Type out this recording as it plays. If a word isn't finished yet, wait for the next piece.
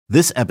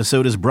This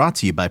episode is brought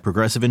to you by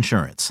Progressive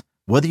Insurance.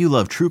 Whether you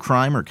love true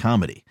crime or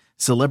comedy,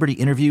 celebrity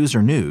interviews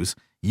or news,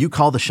 you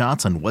call the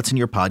shots on what's in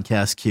your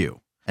podcast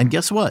queue. And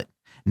guess what?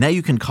 Now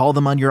you can call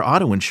them on your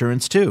auto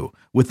insurance too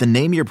with the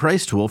Name Your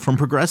Price tool from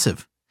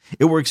Progressive.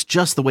 It works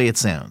just the way it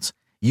sounds.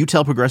 You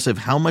tell Progressive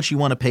how much you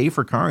want to pay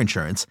for car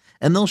insurance,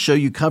 and they'll show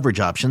you coverage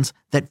options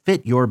that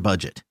fit your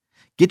budget.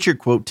 Get your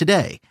quote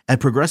today at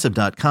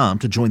Progressive.com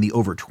to join the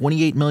over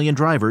 28 million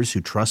drivers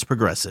who trust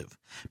Progressive.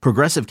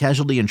 Progressive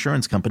Casualty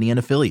Insurance Company and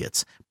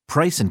Affiliates.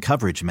 Price and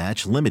coverage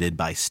match limited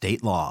by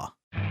state law.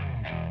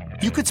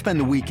 You could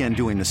spend the weekend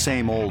doing the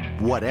same old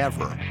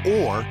whatever,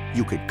 or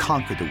you could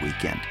conquer the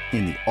weekend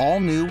in the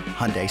all-new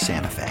Hyundai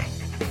Santa Fe.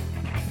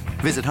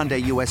 Visit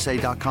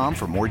HyundaiUSA.com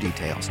for more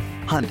details.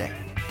 Hyundai,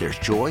 there's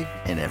joy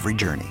in every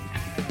journey.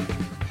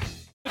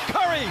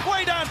 Curry,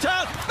 way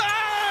downtown,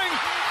 bang!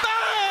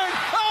 Bang!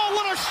 Oh,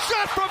 what a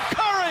shot from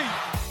Curry!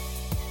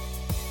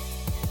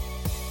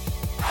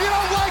 You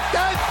don't like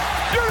that?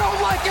 You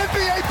don't like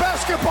NBA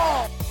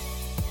basketball!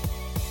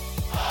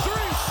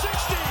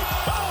 360!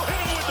 Oh,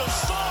 hit him with the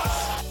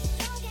sauce!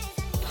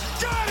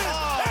 Got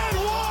it! And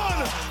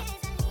one!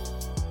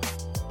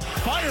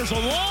 Fires a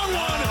long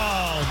one!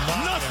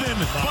 Oh, nothing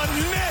but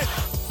net!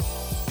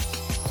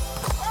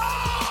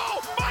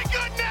 Oh, my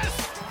goodness!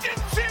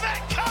 Didn't see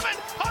that coming!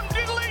 I'm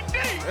diddly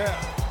dee! Yeah.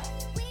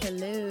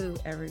 Hello,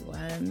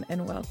 everyone,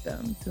 and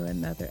welcome to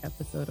another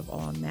episode of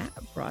All Nat,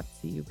 brought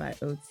to you by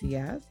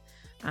OTS.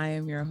 I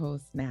am your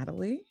host,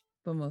 Natalie,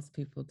 but most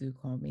people do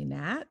call me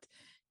Nat.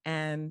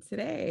 And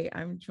today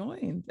I'm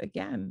joined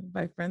again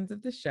by friends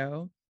of the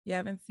show. You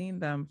haven't seen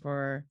them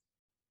for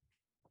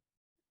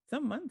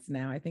some months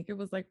now. I think it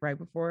was like right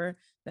before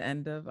the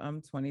end of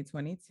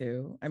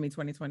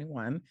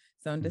 2021,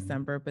 so in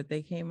December, but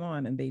they came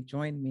on and they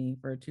joined me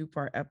for a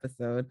 2-part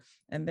episode,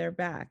 and they're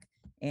back,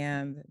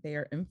 and they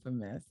are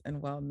infamous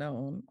and well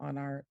known on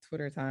our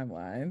Twitter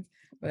timelines.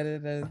 But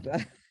it is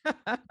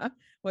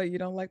well, you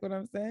don't like what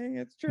I'm saying?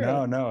 It's true.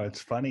 No,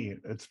 it's funny.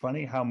 It's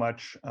funny how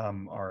much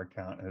our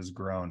account has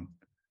grown.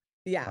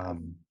 Yeah.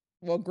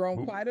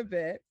 Grown quite a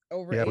bit,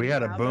 over we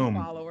had a boom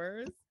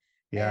followers.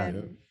 Yeah.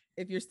 And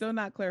if you're still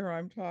not clear who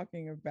I'm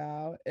talking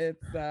about,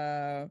 it's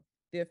the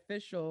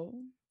official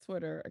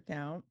Twitter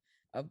account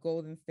of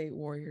Golden State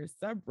Warriors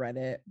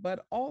subreddit,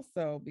 but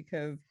also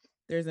because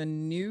there's a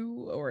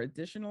new or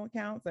additional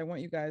accounts. I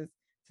want you guys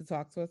to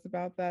talk to us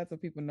about that so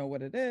people know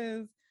what it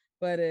is,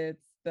 but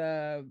it's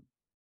the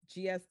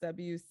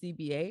GSW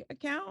CBA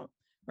account,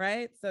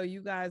 right? So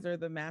you guys are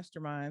the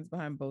masterminds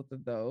behind both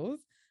of those.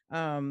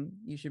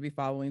 You should be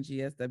following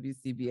GSW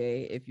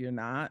CBA if you're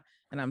not.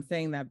 And I'm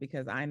saying that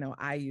because I know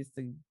I used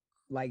to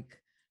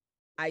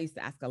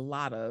ask a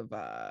lot of,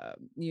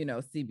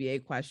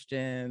 CBA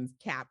questions,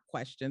 cap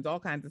questions, all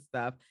kinds of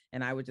stuff.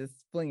 And I would just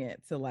fling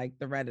it to like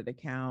the Reddit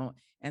account.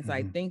 And so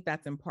I think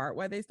that's in part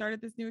why they started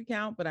this new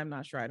account, but I'm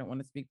not sure. I don't want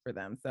to speak for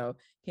them. So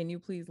can you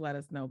please let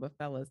us know? But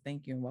fellas,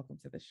 thank you and welcome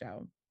to the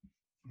show.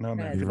 No,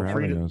 man, feel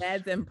free to,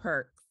 meds and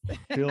perks.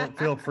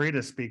 feel free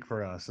to speak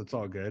for us. It's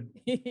all good.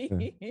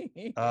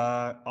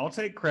 I'll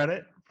take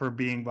credit for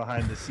being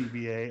behind the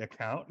CBA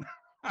account.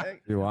 I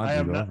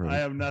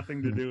have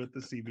nothing to do with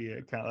the CBA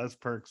account. That's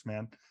Perks,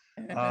 man.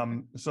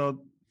 So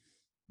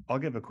I'll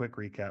give a quick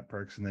recap,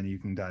 Perks, and then you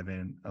can dive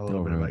in a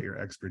little bit about your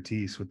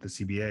expertise with the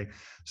CBA.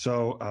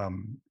 So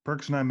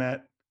Perks and I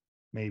met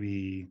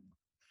maybe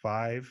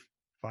five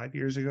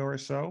years ago or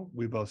so.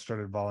 We both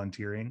started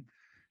volunteering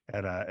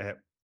at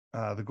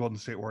the Golden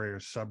State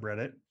Warriors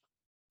subreddit.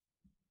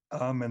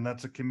 And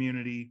that's a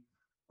community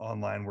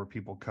online where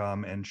people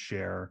come and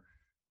share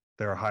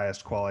their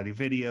highest quality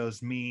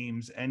videos,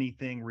 memes,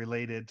 anything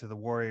related to the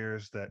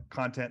Warriors, that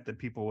content that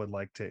people would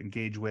like to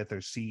engage with or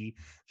see.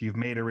 If you've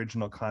made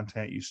original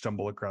content, you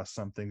stumble across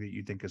something that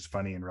you think is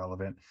funny and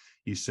relevant,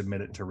 you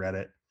submit it to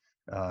Reddit.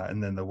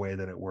 And then the way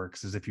that it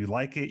works is if you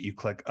like it, you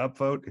click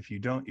upvote. If you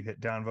don't, you hit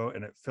downvote,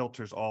 and it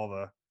filters all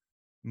the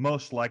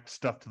most liked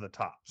stuff to the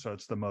top. So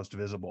it's the most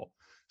visible.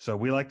 So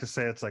we like to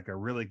say it's like a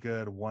really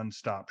good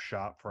one-stop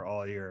shop for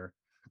all your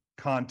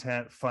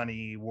content,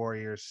 funny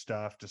Warriors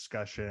stuff,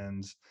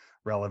 discussions,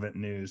 relevant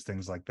news,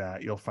 things like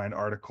that. You'll find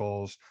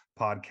articles,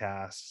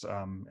 podcasts,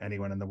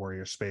 anyone in the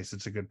Warrior space.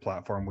 It's a good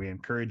platform. We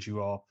encourage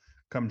you all,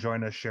 come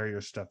join us, share your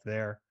stuff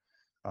there.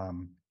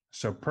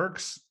 So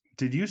Perks,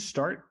 did you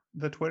start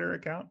the Twitter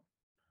account?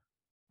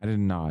 I did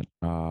not.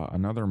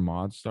 Another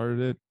mod started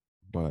it,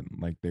 but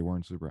like they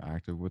weren't super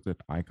active with it.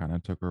 I kind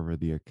of took over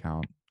the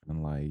account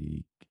in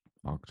like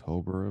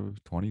October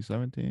of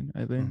 2017,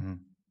 I think.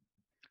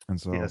 And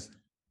so yes.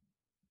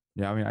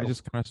 Yeah, I mean, I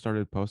just kind of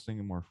started posting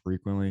it more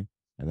frequently,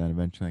 and then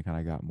eventually I kind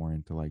of got more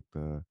into like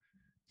the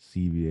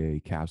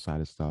CBA cap side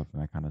of stuff,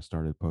 and I kind of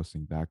started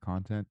posting that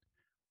content.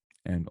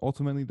 And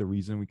ultimately, the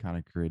reason we kind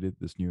of created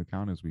this new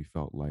account is we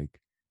felt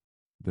like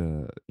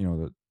the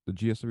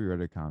GSW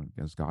Reddit account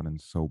has gotten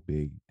so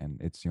big,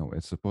 and it's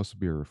supposed to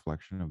be a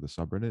reflection of the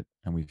subreddit,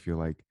 and we feel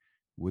like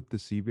with the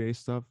CBA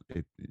stuff,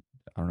 I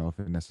don't know if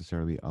it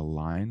necessarily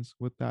aligns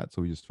with that,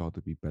 so we just felt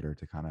it'd be better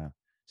to kind of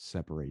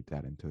separate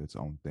that into its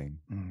own thing,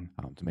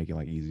 to make it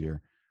like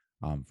easier.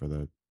 for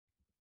the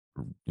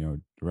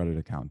Reddit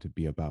account to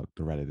be about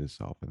the Reddit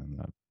itself, and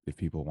then if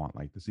people want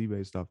like the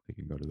CBA stuff, they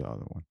can go to the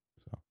other one.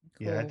 So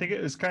yeah, I think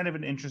it was kind of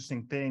an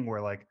interesting thing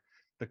where like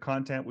the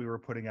content we were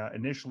putting out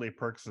initially,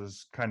 Perks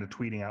was kind of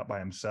tweeting out by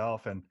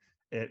himself, and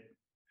it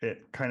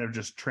kind of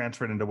just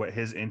transferred into what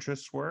his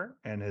interests were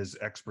and his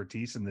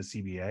expertise in the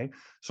CBA.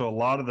 So a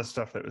lot of the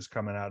stuff that was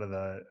coming out of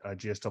the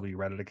GSW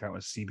Reddit account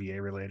was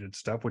CBA related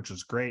stuff, which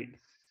was great.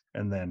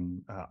 And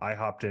then I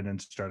hopped in and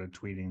started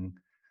tweeting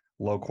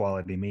low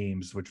quality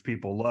memes, which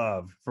people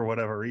love for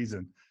whatever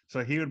reason.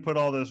 So he would put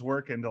all this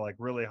work into like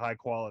really high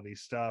quality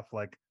stuff,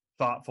 like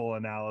thoughtful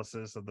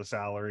analysis of the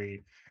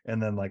salary.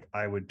 And then like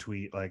I would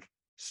tweet like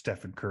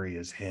Stephen Curry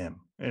is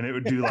him, and it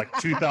would do like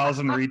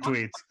 2,000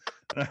 retweets.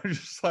 And I was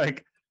just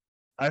like,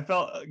 I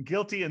felt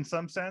guilty in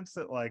some sense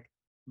that like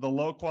the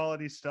low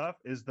quality stuff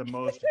is the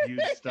most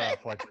viewed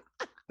stuff. Like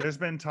there's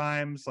been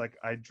times like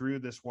I drew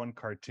this one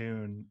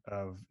cartoon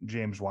of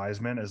James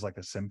Wiseman as like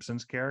a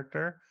Simpsons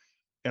character,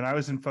 and I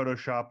was in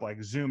Photoshop,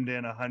 like zoomed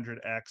in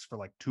 100x for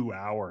like 2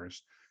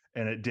 hours,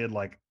 and it did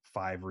like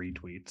 5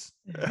 retweets.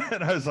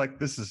 And I was like,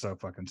 this is so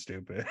fucking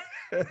stupid.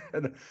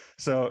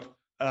 So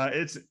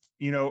it's,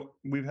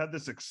 we've had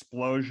this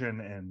explosion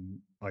in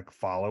like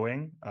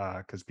following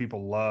because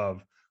people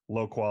love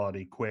low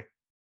quality, quick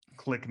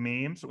click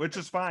memes, which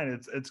is fine.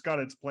 It's got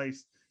its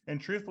place. And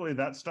truthfully,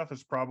 that stuff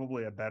is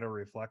probably a better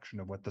reflection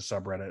of what the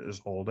subreddit is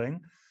holding.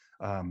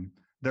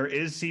 There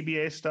is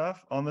CBA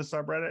stuff on the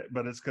subreddit,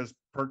 but it's because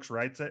Perks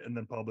writes it and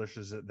then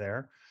publishes it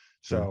there.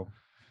 So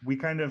we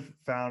kind of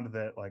found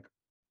that like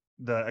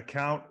the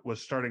account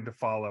was starting to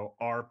follow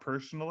our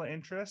personal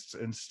interests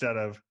instead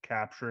of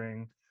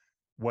capturing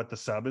what the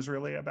sub is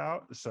really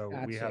about. So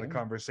we had a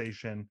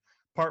conversation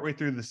partway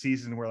through the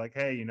season where like,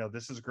 hey,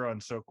 this is growing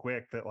so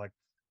quick that like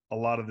a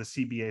lot of the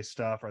CBA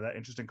stuff or that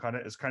interesting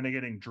content is kind of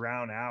getting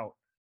drowned out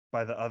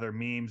by the other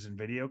memes and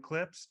video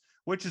clips,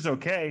 which is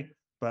okay.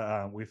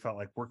 But we felt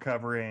like we're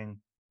covering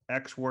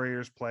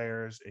ex-Warriors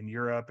players in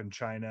Europe and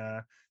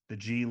China, the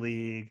G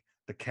League,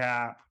 the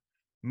Cap,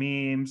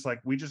 memes.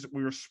 Like we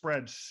were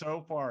spread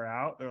so far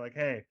out. They're like,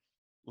 hey,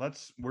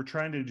 we're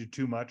trying to do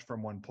too much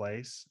from one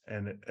place.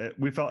 And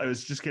we felt it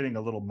was just getting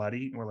a little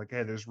muddy. And we're like,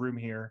 hey, there's room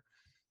here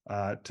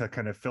to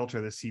kind of filter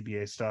the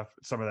CBA stuff,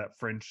 some of that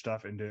fringe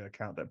stuff into an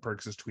account that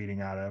Perks is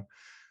tweeting out of.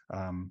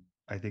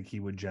 I think he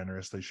would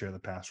generously share the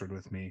password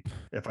with me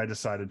if I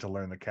decided to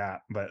learn the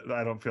cat, but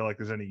I don't feel like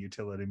there's any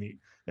utility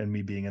in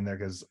me being in there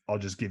because I'll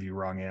just give you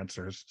wrong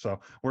answers. So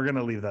we're going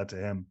to leave that to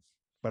him.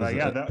 But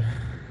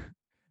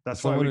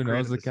that's why someone we who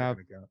knows created the cap.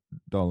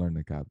 Don't learn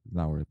the cap. It's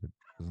not worth it.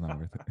 It's not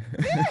worth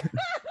it.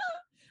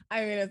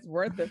 I mean, it's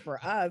worth it for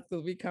us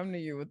because we come to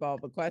you with all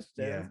the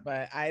questions,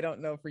 but I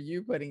don't know for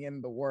you putting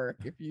in the work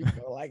if you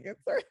feel like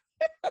it's worth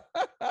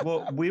it.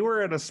 Well, we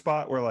were at a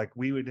spot where like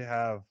we would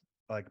have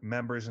like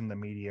members in the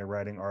media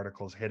writing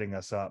articles hitting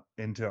us up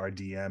into our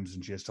DMs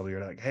and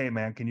GSW like, hey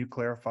man, can you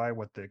clarify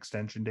what the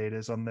extension date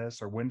is on this,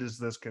 or when does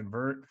this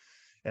convert?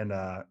 And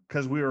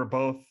because we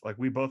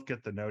both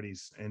get the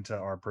notice into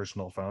our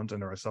personal phones,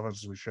 into our cell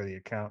phones as we share the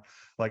account.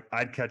 Like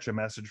I'd catch a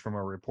message from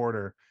a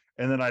reporter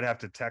and then I'd have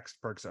to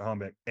text Perks at home,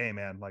 like, hey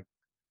man, like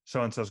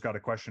so and so's got a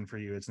question for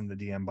you, it's in the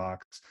DM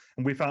box.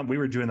 And we found we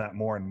were doing that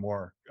more and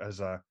more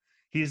as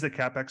he's the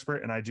cap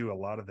expert and I do a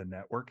lot of the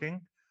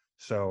networking.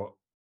 So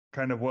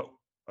kind of what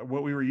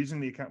we were using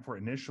the account for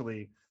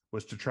initially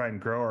was to try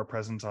and grow our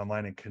presence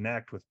online and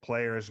connect with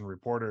players and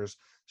reporters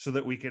so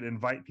that we could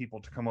invite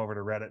people to come over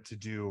to Reddit to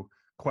do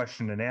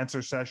question and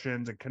answer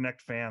sessions and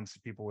connect fans to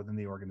people within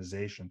the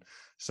organization.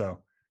 So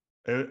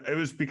it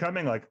was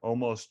becoming like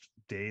almost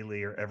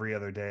daily or every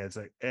other day. It's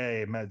like,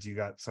 hey, Meds, you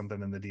got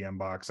something in the DM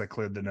box. I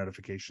cleared the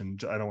notification.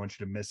 I don't want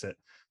you to miss it.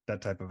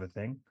 That type of a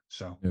thing.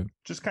 So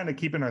just kind of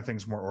keeping our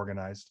things more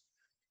organized.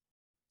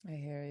 I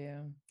hear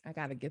you. I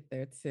got to get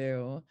there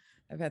too.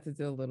 I've had to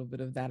do a little bit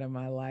of that in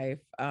my life.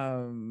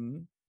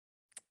 So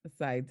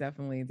I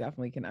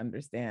definitely can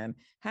understand.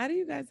 How do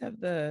you guys have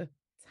the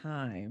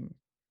time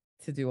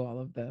to do all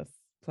of this,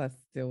 plus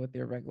deal with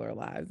your regular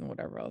lives and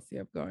whatever else you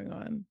have going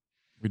on?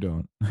 We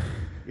don't.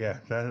 Yeah,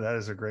 that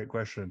is a great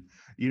question.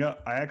 I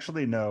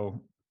actually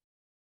know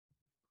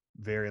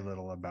very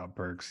little about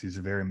Perks. He's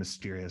a very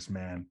mysterious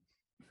man.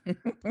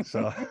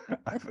 So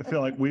I feel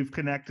like we've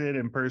connected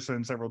in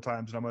person several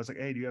times and I'm always like,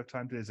 hey, do you have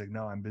time today? He's like,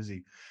 no, I'm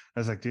busy. I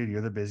was like, dude,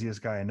 you're the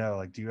busiest guy I know.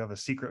 Like, do you have a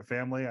secret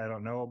family I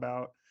don't know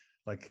about?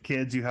 Like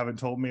kids you haven't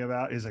told me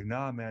about? He's like,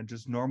 nah, man,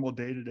 just normal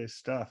day-to-day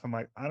stuff. I'm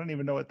like, I don't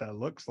even know what that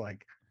looks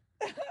like.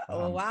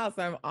 Oh wow.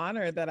 So I'm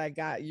honored that I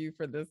got you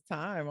for this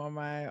time on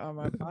my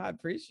pod.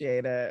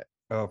 Appreciate it.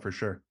 Oh, for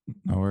sure.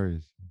 No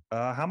worries.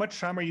 How much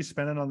time are you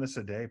spending on this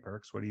a day,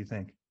 Perks? What do you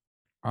think?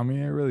 I mean,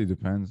 it really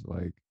depends.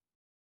 Like,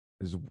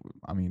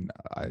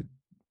 I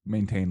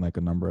maintain like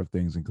a number of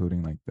things,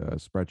 including like the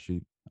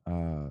spreadsheet.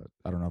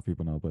 I don't know if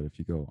people know, but if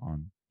you go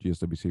on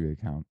GSWCB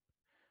account,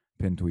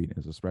 pin tweet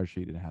is a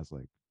spreadsheet. It has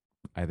like,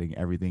 I think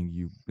everything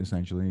you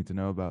essentially need to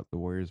know about the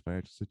Warriors'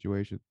 financial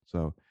situation.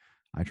 So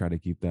I try to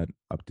keep that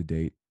up to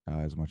date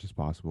as much as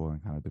possible,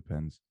 and kind of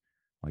depends.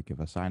 Like if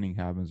a signing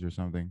happens or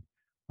something,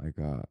 Like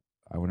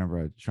I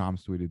whenever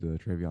Shams tweeted the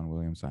Travion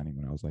Williams signing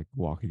when I was like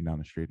walking down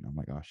the street and I'm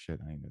like, oh shit,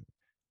 I need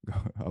to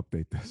go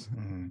update this.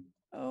 Mm-hmm.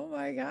 Oh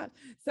my God.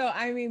 So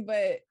I mean,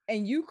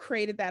 and you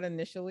created that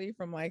initially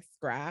from like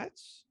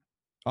scratch?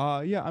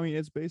 Yeah, I mean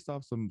it's based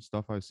off some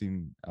stuff I've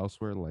seen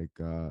elsewhere. Like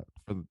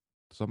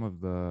some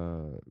of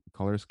the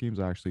color schemes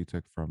I actually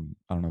took from,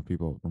 I don't know if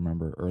people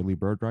remember Early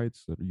Bird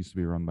Rights that used to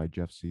be run by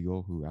Jeff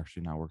Siegel, who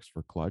actually now works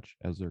for Clutch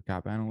as their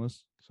cap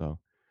analyst. So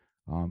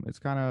it's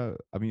kind of,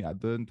 I mean,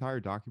 the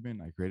entire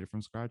document I created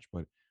from scratch,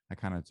 but I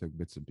kind of took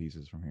bits and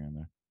pieces from here and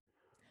there.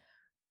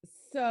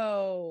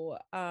 So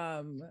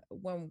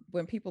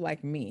when people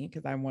like me,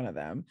 because I'm one of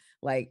them,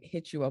 like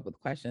hit you up with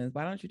questions,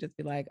 why don't you just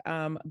be like,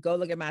 go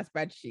look at my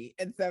spreadsheet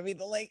and send me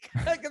the link?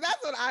 Because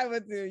that's what I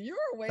would do. You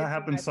were way that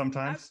happens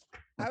sometimes.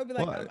 I would be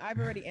like, I've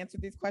already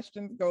answered these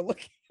questions. Go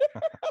look.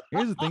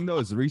 Here's the thing though,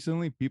 is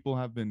recently people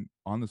have been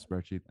on the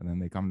spreadsheet and then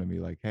they come to me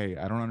like, hey,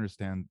 I don't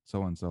understand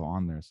so and so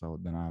on there. So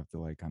then I have to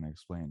like kind of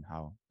explain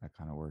how that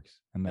kind of works.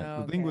 And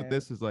the thing with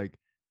this is like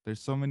there's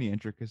so many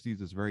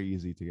intricacies, it's very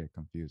easy to get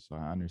confused. So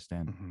I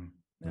understand. Mm-hmm.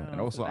 No,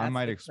 and also I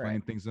might explain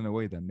trick. things in a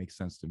way that makes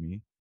sense to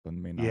me, but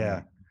may not.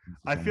 Yeah.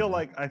 I feel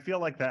like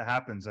that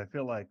happens. I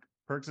feel like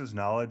Perks's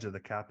knowledge of the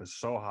cap is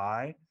so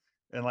high.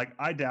 And like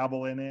I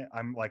dabble in it.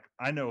 I'm like,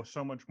 I know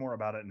so much more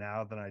about it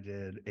now than I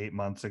did 8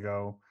 months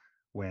ago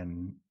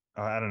when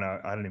I don't know.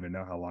 I don't even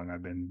know how long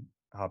I've been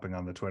hopping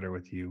on the Twitter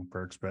with you,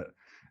 Perks, but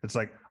it's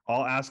like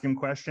I'll ask him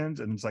questions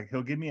and it's like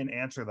he'll give me an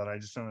answer that I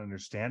just don't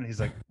understand. And he's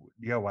like,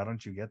 yo, why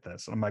don't you get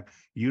this? And I'm like,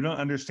 you don't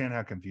understand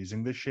how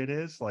confusing this shit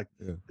is. Like,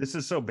 this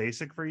is so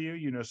basic for you.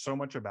 You know so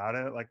much about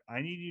it. Like,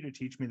 I need you to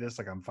teach me this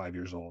like I'm 5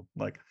 years old.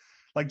 Like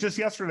just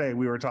yesterday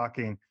we were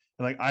talking,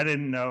 and like I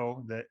didn't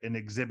know that an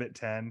Exhibit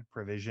 10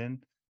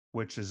 provision,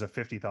 which is a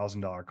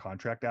 $50,000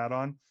 contract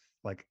add-on,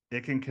 like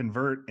it can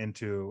convert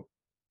into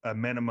a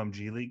minimum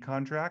G League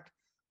contract.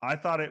 I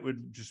thought it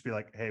would just be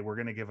like, hey, we're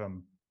going to give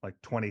him like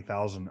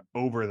 20,000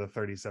 over the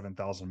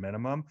 37,000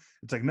 minimum.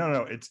 It's like,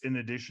 no, it's in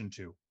addition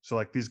to. So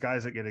like these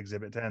guys that get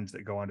Exhibit 10s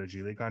that go onto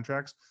G League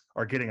contracts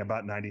are getting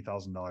about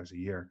 $90,000 a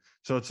year.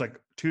 So it's like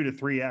 2 to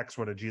 3x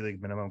what a G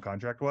League minimum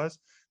contract was.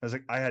 I was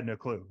like, I had no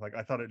clue. Like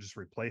I thought it just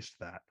replaced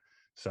that.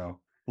 So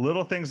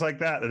little things like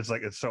that, it's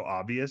like, it's so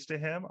obvious to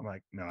him. I'm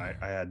like, no, I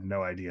had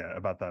no idea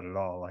about that at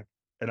all. Like,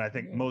 and I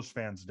think most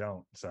fans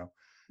don't. So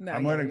no,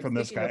 I'm learning from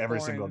this guy every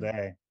single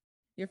day.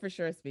 You're for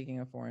sure speaking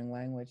a foreign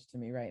language to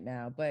me right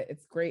now, but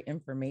it's great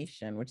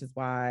information, which is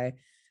why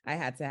I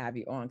had to have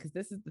you on, because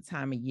this is the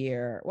time of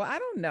year. Well, I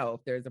don't know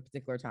if there's a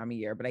particular time of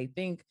year, but I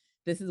think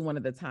this is one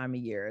of the time of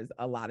years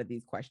a lot of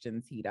these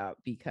questions heat up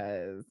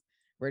because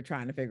we're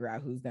trying to figure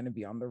out who's going to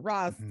be on the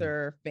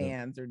roster.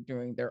 Fans are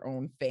doing their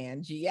own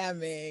fan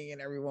GMing and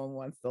everyone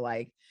wants to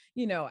like,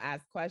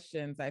 ask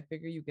questions. I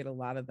figure you get a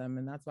lot of them.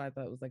 And that's why I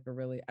thought it was like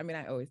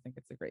I always think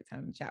it's a great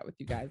time to chat with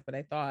you guys, but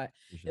I thought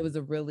it was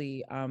a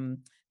really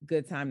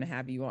good time to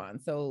have you on.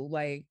 So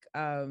like,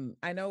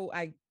 I know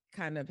I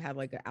kind of had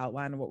like an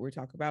outline of what we're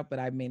talking about, but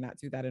I may not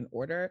do that in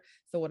order.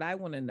 So what I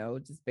want to know,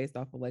 just based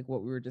off of like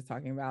what we were just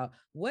talking about,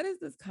 what is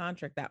this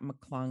contract that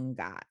McClung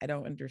got? I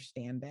don't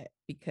understand it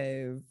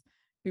because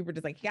people are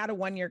just like, he got a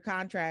 1-year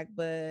contract,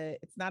 but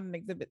it's not an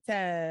Exhibit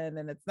 10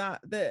 and it's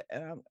not the,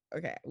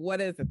 okay, what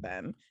is it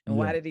then? And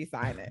why did he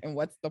sign it? And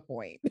what's the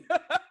point?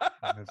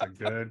 That's a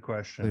good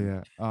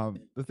question. So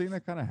the thing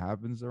that kind of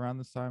happens around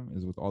this time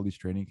is with all these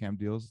training camp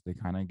deals, they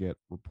kind of get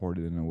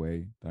reported in a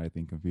way that I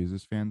think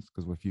confuses fans.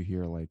 Because if you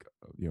hear like,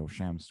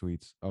 Shams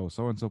tweets, oh,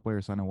 so-and-so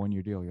player signed a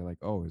 1-year deal, you're like,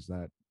 oh, is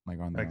that like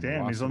on the, like,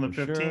 damn, he's on the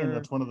 15. Sure?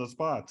 That's one of the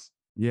spots.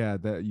 Yeah,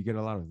 that you get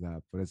a lot of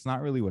that, but it's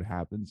not really what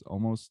happens.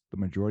 Almost the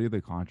majority of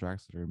the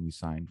contracts that are going to be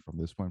signed from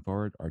this point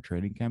forward are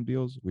training camp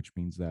deals, which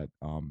means that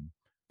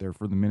they're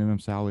for the minimum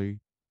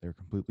salary, they're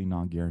completely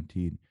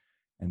non-guaranteed,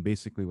 and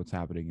basically what's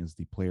happening is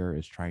the player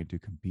is trying to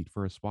compete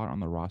for a spot on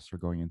the roster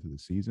going into the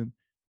season,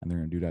 and they're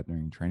going to do that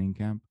during training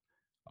camp.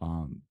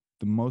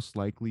 The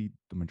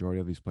majority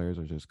of these players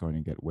are just going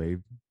to get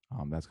waived.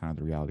 That's kind of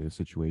the reality of the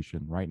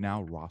situation right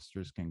now.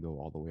 Rosters can go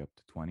all the way up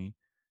to 20.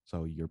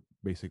 So you're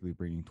basically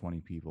bringing 20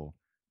 people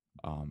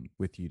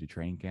with you to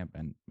training camp,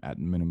 and at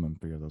minimum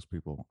 3 of those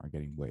people are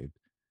getting waived.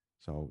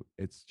 So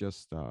it's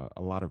just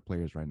a lot of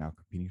players right now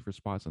competing for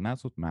spots, and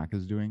that's what Mac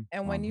is doing.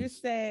 And when you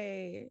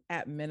say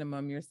at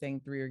minimum, you're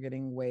saying 3 are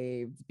getting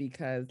waived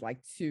because like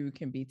 2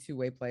 can be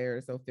 2-way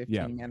players, so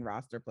 15-man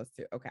roster plus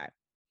 2. Okay.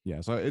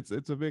 Yeah, so it's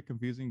a bit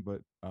confusing,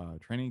 but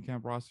training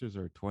camp rosters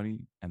are 20,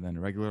 and then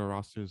regular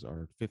rosters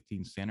are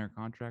 15 standard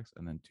contracts,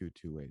 and then 2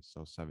 2-ways,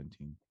 so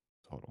 17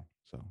 total.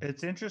 So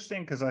it's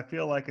interesting because I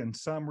feel like in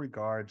some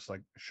regards, like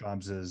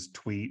Shams's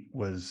tweet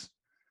was,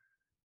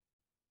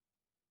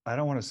 I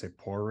don't want to say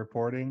poor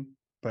reporting,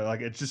 but like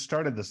it just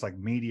started this like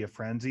media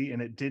frenzy,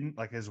 and it didn't,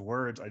 like his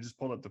words. I just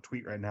pulled up the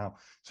tweet right now.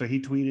 So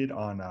he tweeted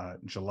on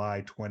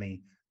July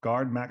 20,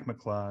 guard Mac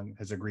McClung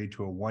has agreed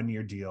to a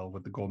 1-year deal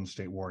with the Golden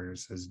State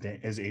Warriors.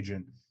 His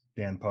agent,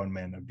 Dan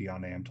Poneman of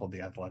Beyond AM, told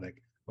The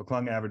Athletic.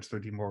 McClung averaged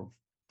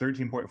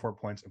 13.4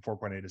 points and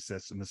 4.8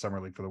 assists in the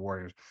summer league for the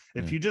Warriors.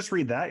 If you just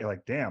read that, you're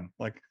like, damn,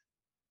 like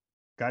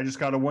guy just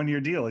got a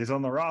 1-year deal. He's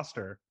on the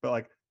roster. But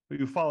like,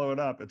 you follow it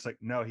up, it's like,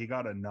 no, he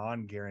got a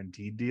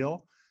non-guaranteed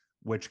deal,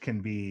 which can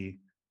be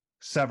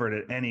severed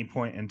at any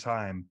point in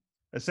time.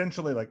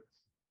 Essentially, like,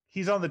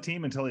 he's on the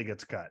team until he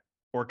gets cut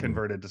or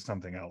converted to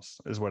something else,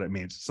 is what it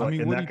means. So, I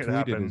mean, and what that he could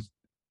tweeted happen.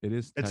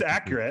 It's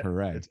accurate.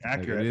 Correct. It's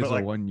accurate. Like, it is but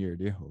like, a 1-year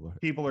deal.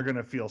 But... people are going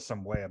to feel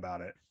some way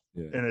about it.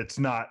 Yeah. And it's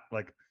not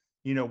like,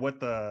 what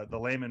the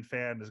layman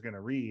fan is going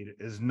to read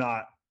is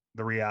not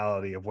the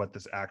reality of what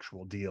this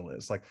actual deal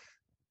is. Like,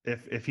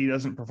 if he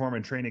doesn't perform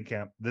in training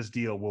camp, this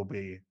deal will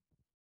be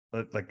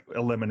like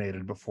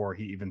eliminated before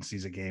he even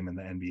sees a game in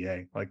the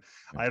NBA. Like,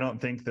 I don't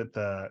think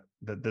that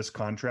this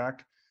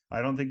contract,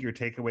 I don't think your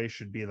takeaway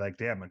should be like,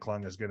 damn,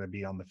 McClung is going to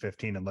be on the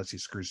 15 unless he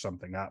screws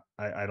something up.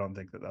 I don't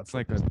think that's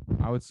like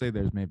I would say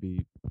there's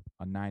maybe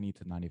a 90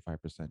 to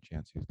 95%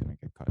 chance he's going to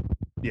get cut.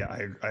 Yeah,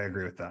 I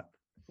agree with that.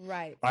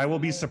 Right. I will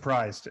be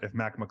surprised if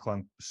Mac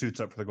McClung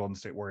suits up for the Golden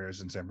State Warriors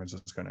in San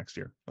Francisco next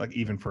year, like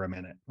even for a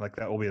minute. Like,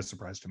 that will be a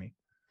surprise to me.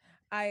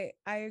 I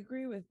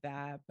agree with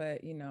that,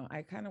 but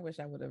I kind of wish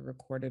I would have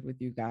recorded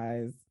with you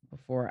guys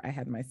before I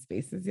had my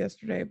spaces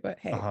yesterday. But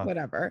hey,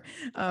 whatever.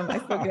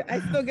 I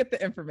still get the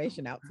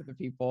information out to the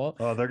people.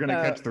 Oh, they're gonna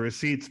catch the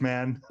receipts,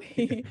 man.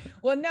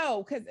 Well,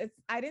 no, because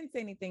I didn't say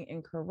anything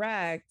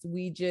incorrect.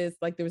 We just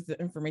there was the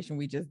information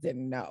we just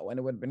didn't know, and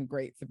it would have been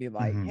great to be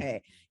like,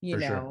 hey,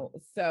 Sure.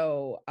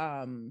 So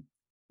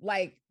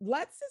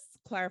let's just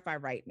clarify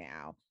right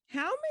now.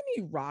 How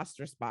many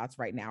roster spots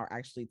right now are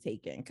actually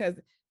taken? Because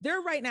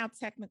they're right now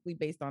technically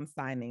based on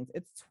signings.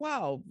 It's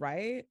 12,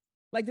 right?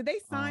 Like, did they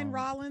sign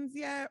Rollins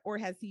yet, or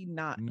has he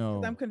not?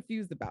 No. I'm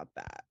confused about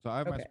that. So I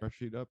have my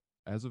spreadsheet up.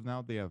 As of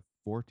now, they have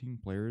 14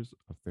 players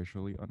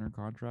officially under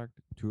contract.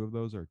 2 of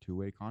those are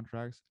two-way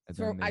contracts. And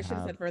so I should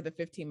have said for the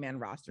 15-man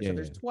roster. So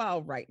there's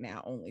 12 right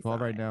now only.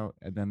 12 right now,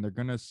 and then they're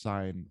gonna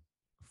sign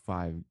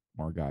 5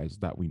 more guys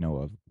that we know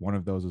of. One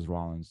of those is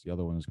Rollins, the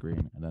other one is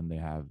Green, and then they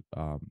have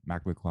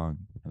Mac McClung,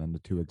 and then the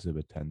 2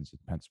 Exhibit 10s,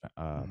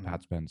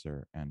 Pat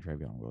Spencer and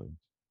Travion Williams.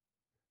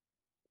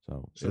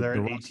 So they're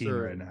at 18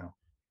 right now.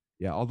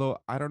 Yeah, although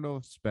I don't know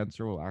if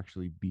Spencer will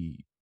actually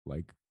be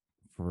like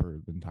for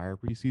the entire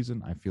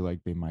preseason. I feel like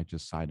they might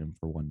just sign him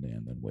for 1 day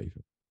and then waive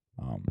him.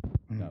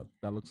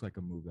 That looks like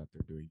a move that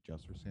they're doing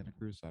just for Santa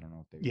Cruz. I don't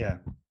know if they. Yeah,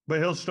 but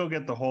he'll still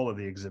get the whole of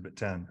the Exhibit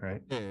 10,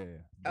 right? Yeah.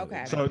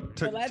 Okay. So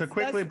to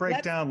quickly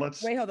break down,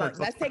 let's wait. Hold on.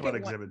 Let's take it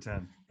Exhibit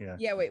 10. Yeah.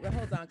 Yeah. Wait. But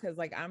hold on, because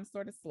I'm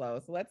sort of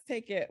slow. So let's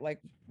take it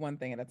one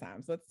thing at a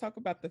time. So let's talk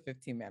about the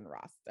 15-man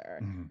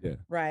roster. Yeah.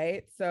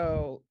 Right.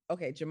 So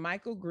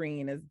JaMychal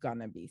Green is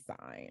gonna be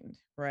signed,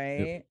 right?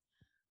 Yep.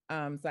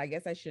 So I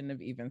guess I shouldn't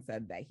have even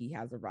said that he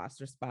has a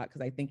roster spot,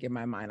 because I think in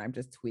my mind I'm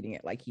just tweeting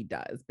it like he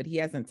does, but he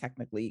hasn't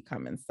technically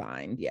come and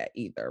signed yet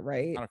either,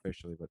 right? Not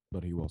officially,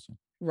 but he will soon.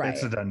 Right.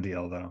 It's a done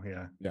deal though.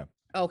 Yeah. Yeah.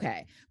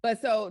 Okay. But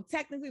so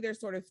technically there's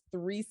sort of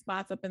 3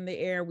 spots up in the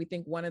air. We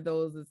think one of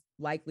those is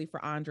likely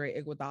for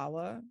Andre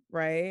Iguodala,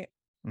 right?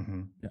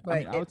 Mm-hmm. Yeah.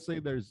 But I would say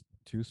there's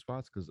 2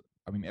 spots, because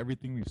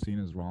everything we've seen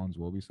is Rollins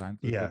will be signed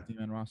to the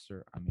 15-man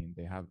roster.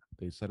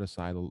 They set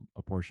aside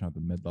a portion of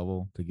the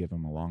mid-level to give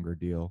him a longer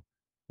deal.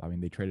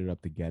 They traded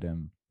up to get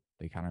him.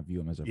 They kind of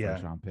view him as a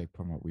first-round pick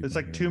from what we've. It's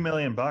like $2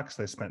 million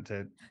they spent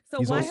to. So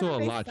he's why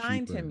haven't they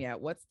signed him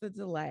yet? What's the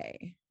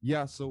delay?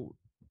 Yeah, so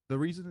the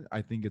reason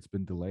I think it's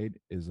been delayed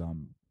is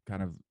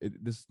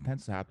this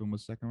tends to happen with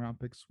second-round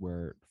picks,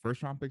 where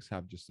first-round picks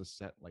have just a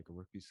set a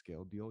rookie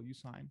scale deal you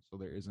sign, so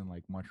there isn't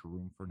much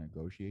room for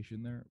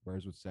negotiation there.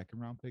 Whereas with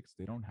second-round picks,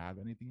 they don't have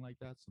anything like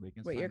that, so they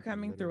can. Wait, you're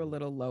coming through a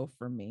little low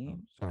for me.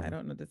 I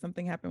don't know. Did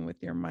something happen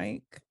with your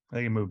mic? I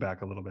think you move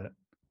back a little bit.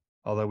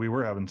 Although we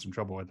were having some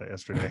trouble with that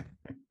yesterday.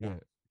 Yeah.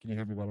 Can you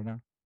hear me better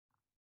now?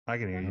 I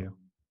can hear you.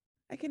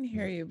 I can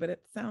hear you, but it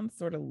sounds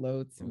sort of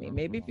low to me.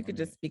 Maybe if you could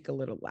just speak a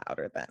little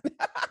louder then.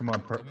 Come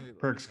on,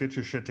 Perks, get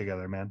your shit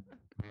together, man.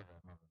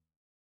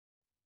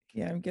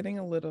 Yeah, I'm getting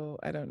a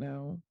little, I don't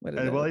know.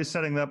 While he's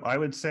setting up, I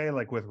would say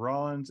with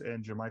Rollins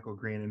and JaMychal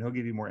Green, and he'll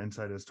give you more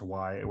insight as to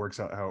why it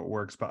works out how it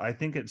works. But I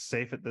think it's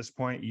safe at this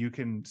point. You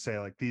can say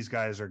these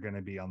guys are going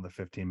to be on the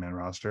 15-man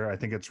roster. I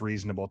think it's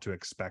reasonable to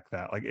expect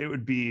that. It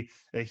would be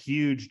a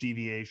huge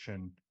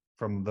deviation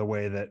from the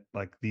way that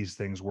these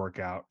things work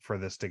out for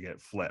this to get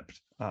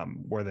flipped,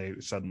 where they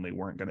suddenly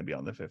weren't going to be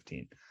on the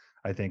 15.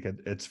 I think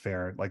it's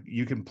fair.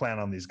 You can plan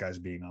on these guys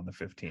being on the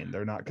 15.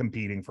 They're not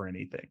competing for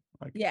anything.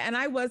 Yeah, and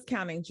I was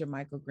counting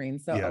JaMychal Green.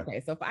 So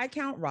okay, so if I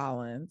count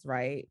Rollins,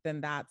 right,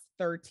 then that's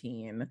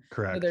 13.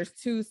 Correct. So there's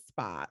 2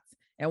 spots,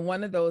 and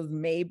one of those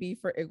may be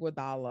for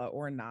Iguodala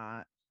or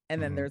not,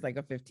 and then there's a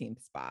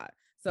 15th spot.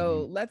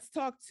 So let's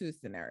talk 2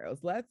 scenarios.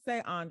 Let's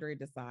say Andre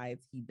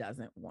decides he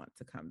doesn't want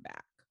to come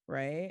back,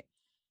 right?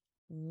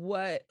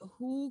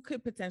 Who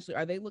could potentially,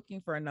 are they looking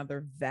for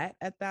another vet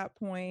at that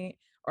point?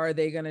 Or are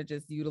they going to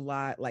just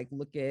utilize,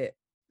 look at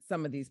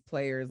some of these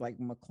players like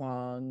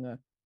McClung,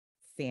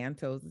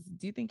 Santos?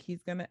 Do you think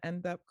he's going to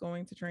end up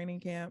going to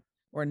training camp,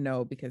 or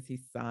no, because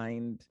he's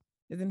signed?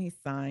 Isn't he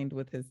signed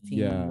with his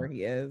team where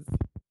he is?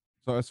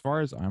 So as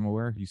far as I'm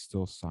aware, he's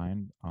still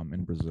signed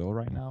in Brazil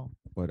right now.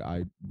 but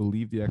I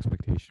believe the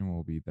expectation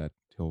will be that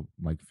he'll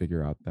like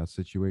figure out that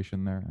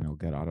situation there and he'll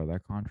get out of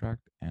that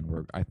contract.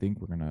 And I think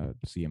we're gonna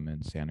see him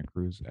in Santa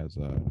Cruz as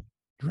a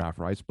draft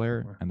rights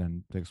player. And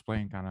then to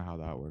explain kind of how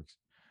that works,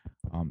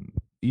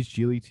 each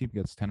G League team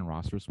gets 10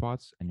 roster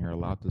spots, and you're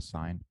allowed to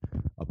sign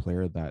a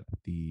player that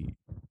the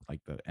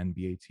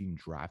NBA team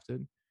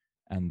drafted,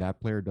 and that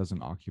player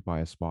doesn't occupy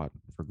a spot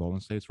for Golden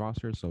State's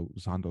roster. So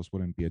Santos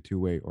wouldn't be a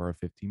 2-way or a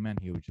 15-man.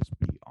 He would just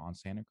be on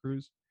Santa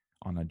Cruz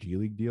on a G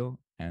League deal.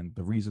 And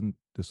the reason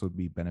this would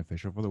be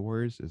beneficial for the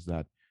Warriors is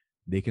that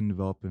they can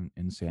develop him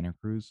in Santa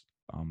Cruz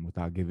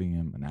without giving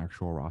him an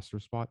actual roster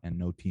spot, and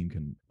no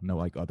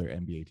like other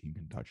NBA team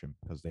can touch him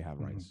because they have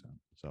rights.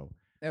 So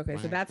okay,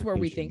 so that's where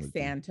we think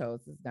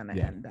Santos is gonna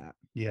end up.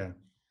 Yeah.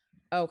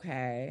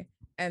 Okay,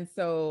 and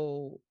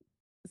so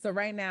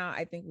right now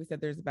I think we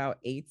said there's about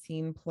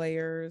 18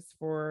 players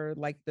for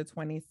like the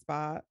 20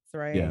 spots,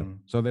 right? Yeah.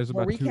 So there's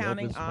about. Are we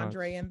counting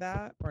Andre in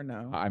that or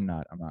no? I'm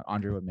not.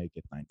 Andre would make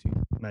it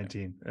 19.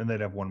 19, and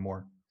they'd have one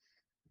more.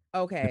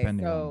 Okay,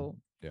 depending so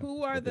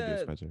who are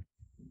the?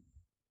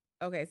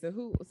 Okay, so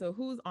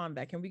who's on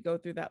that? Can we go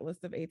through that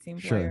list of 18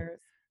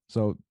 players?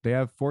 So they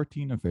have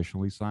 14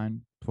 officially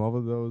signed. 12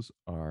 of those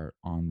are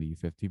on the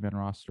 50-man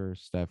roster.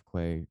 Steph,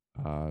 Clay,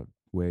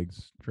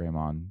 Wiggs,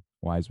 Draymond,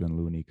 Wiseman,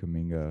 Looney,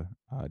 Kuminga,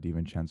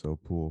 DiVincenzo,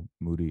 Poole,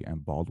 Moody,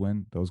 and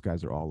Baldwin. Those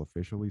guys are all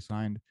officially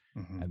signed.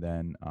 And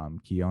then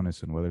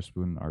Keonis and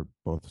Witherspoon are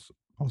both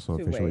also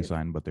officially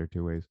signed, but they're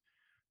 2-ways.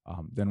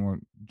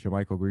 Then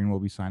JaMychal Green will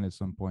be signed at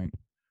some point.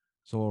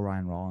 So will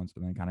Ryan Rollins.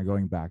 And then kind of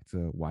going back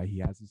to why he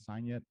hasn't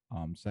signed yet,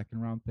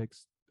 second round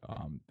picks,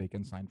 they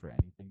can sign for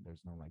anything. There's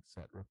no like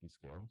set rookie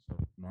scale. So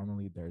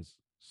normally there's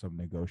some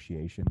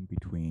negotiation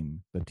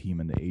between the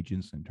team and the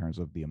agents in terms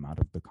of the amount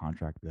of the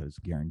contract that is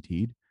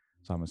guaranteed.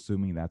 So I'm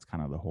assuming that's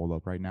kind of the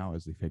holdup right now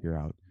as they figure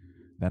out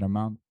that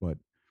amount. But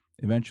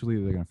eventually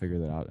they're going to figure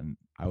that out. And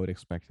I would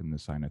expect him to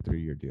sign a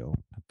 3-year deal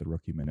at the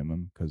rookie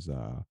minimum because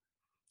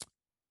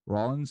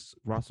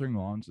rostering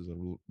Rollins is a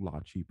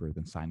lot cheaper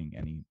than signing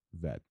any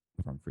vet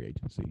from free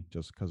agency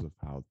just because of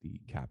how the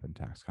cap and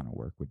tax kind of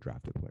work with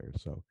drafted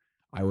players. So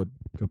I would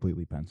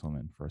completely pencil him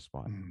in for a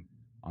spot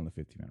on the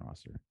 50-man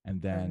roster.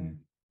 And then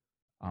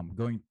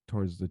going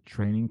towards the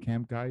training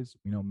camp guys,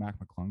 Mac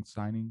McClung's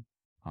signing.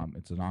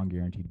 It's a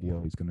non-guaranteed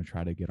deal. He's going to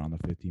try to get on the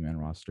 50-man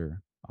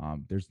roster.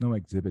 There's no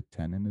Exhibit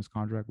 10 in his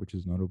contract, which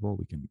is notable.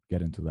 We can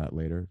get into that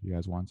later if you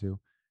guys want to.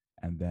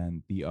 And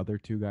then the other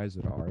two guys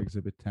that are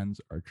Exhibit 10s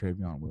are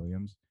Travion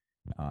Williams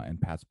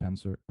and Pat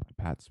Spencer.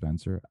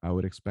 I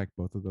would expect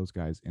both of those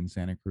guys in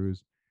Santa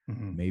Cruz.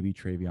 Maybe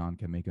Travion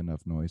can make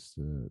enough noise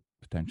to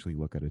potentially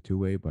look at a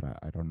 2-way, but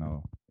I don't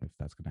know if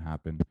that's going to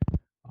happen.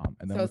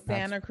 And then so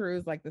Santa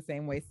Cruz, like the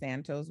same way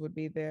Santos would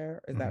be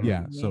there? Is that what you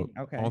mean? So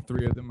all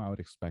three of them I would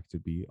expect to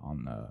be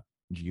on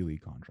G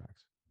League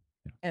contracts.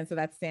 Yeah. And so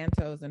that's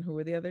Santos, and who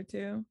are the other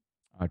two?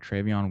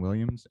 Travion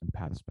Williams and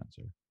Pat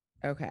Spencer.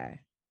 Okay.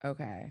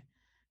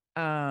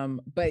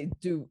 But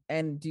do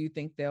you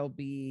think they'll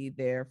be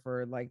there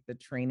for like the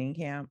training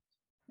camp?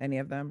 Any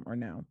of them or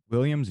no?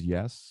 Williams,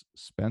 yes.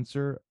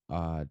 Spencer,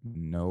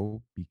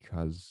 no,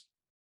 because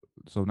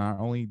so not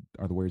only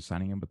are the Warriors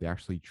signing him, but they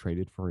actually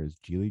traded for his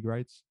G League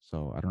rights.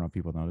 So I don't know if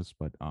people noticed,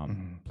 but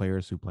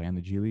players who play in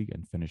the G League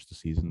and finish the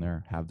season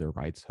there have their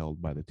rights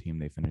held by the team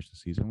they finished the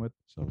season with.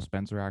 So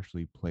Spencer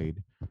actually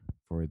played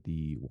for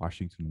the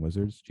Washington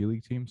Wizards G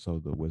League team.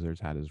 So the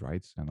Wizards had his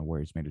rights, and the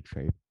Warriors made a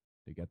trade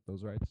to get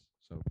those rights.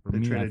 So they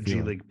traded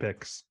G League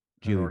picks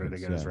in order to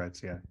get his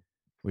rights. Yeah.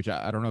 Which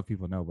I don't know if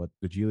people know, but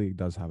the G League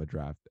does have a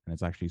draft, and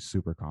it's actually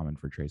super common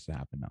for trades to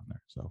happen down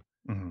there. So,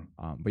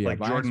 but yeah,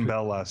 like Jordan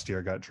Bell last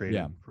year got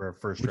traded for a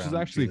first round, which is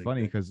actually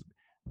funny because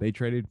they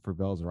traded for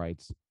Bell's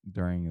rights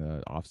during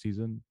the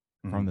offseason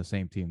from the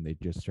same team. They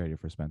just traded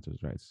for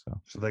Spencer's rights.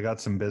 So they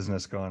got some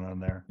business going on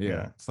there.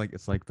 Yeah. It's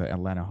like the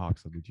Atlanta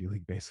Hawks of the G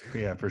League,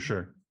 basically. Yeah, for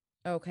sure.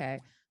 Okay.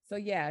 So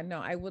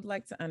I would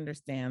like to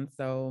understand.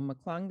 So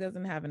McClung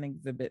doesn't have an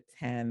Exhibit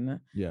 10.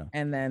 Yeah.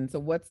 And then, so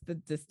what's the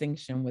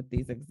distinction with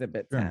these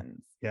Exhibit 10s?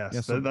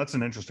 Yes, so that's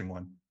an interesting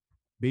one.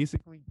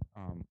 Basically,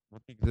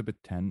 what the Exhibit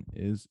 10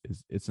 is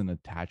it's an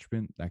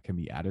attachment that can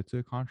be added to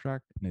a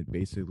contract, and it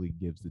basically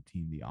gives the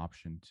team the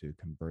option to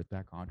convert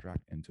that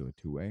contract into a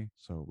 2-way.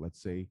 So let's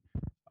say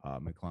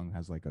McClung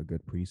has like a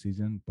good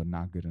preseason, but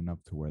not good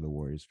enough to where the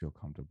Warriors feel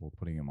comfortable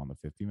putting him on the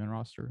 50-man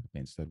roster.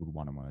 They instead would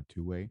want him on a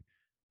 2-way.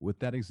 With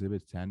that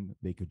Exhibit 10,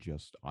 they could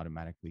just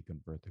automatically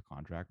convert the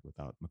contract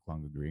without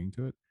McClung agreeing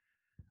to it.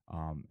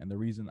 And the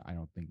reason I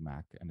don't think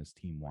Mac and his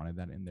team wanted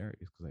that in there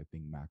is because I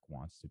think Mac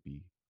wants to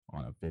be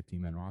on a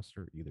 50-man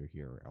roster, either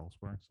here or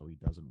elsewhere. So he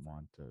doesn't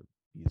want to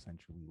be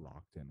essentially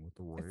locked in with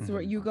the Warriors. So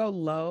you go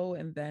low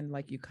and then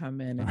like you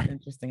come in. It's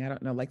interesting. I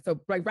don't know. Like, so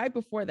right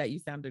before that, you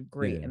sounded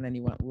great and then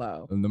you went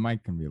low. And the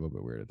mic can be a little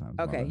bit weird at times.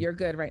 Okay, you're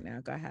good right now.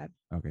 Go ahead.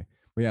 Okay.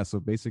 But yeah, so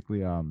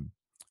basically,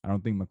 I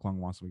don't think McClung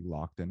wants to be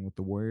locked in with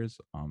the Warriors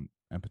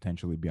and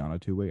potentially be on a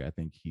 2-way. I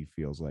think he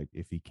feels like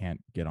if he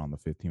can't get on the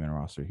 15-man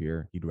roster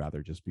here, he'd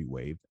rather just be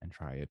waived and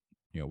try it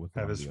with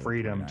have his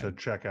freedom to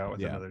check out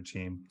with another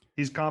team.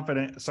 He's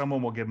confident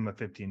someone will give him a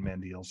 15-man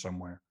deal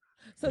somewhere.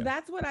 So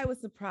that's what I was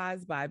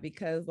surprised by,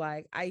 because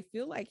like I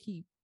feel like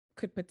he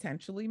could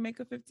potentially make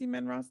a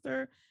 15-man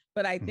roster,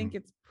 but I think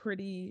it's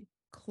pretty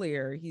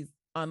clear he's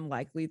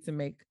unlikely to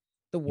make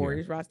the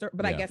Warriors roster,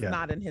 but I guess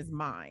not in his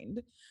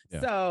mind.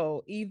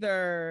 So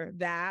either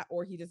that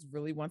or he just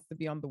really wants to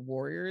be on the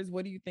Warriors.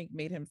 What do you think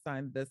made him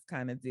sign this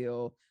kind of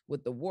deal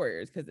with the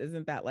Warriors? Because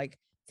isn't that like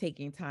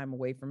taking time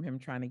away from him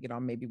trying to get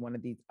on maybe one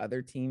of these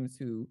other teams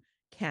who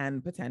can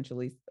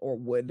potentially or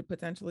would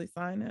potentially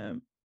sign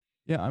him?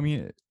 Yeah, I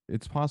mean,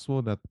 it's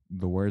possible that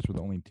the Warriors were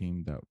the only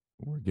team that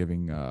were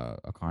giving a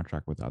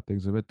contract without the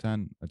Exhibit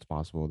 10. It's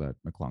possible that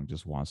McClung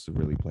just wants to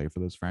really play for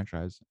this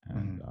franchise,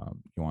 and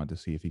he wanted to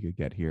see if he could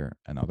get here,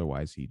 and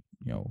otherwise he'd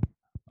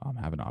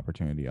have an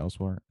opportunity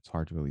elsewhere. It's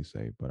hard to really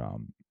say, but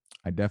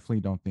I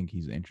definitely don't think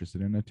he's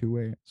interested in a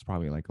two-way. It's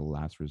probably like a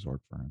last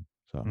resort for him.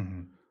 So.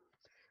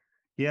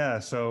 Yeah.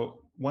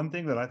 So one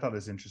thing that I thought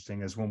is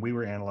interesting is when we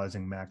were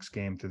analyzing Mac's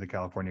game through the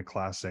California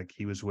Classic,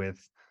 he was with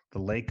the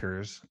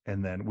Lakers,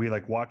 and then we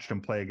like watched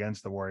him play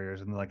against the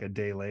Warriors, and then like a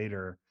day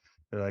later,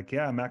 they're like,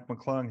 "Yeah, Mac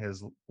McClung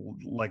has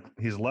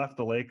he's left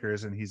the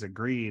Lakers and he's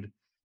agreed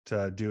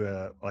to do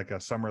a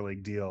summer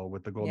league deal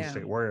with the Golden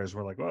State Warriors."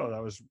 We're like, "Whoa,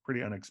 that was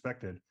pretty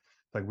unexpected."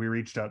 Like we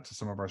reached out to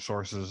some of our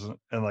sources,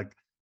 and like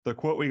the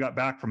quote we got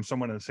back from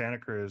someone in Santa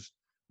Cruz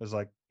was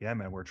like, "Yeah,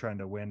 man, we're trying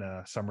to win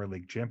a summer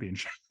league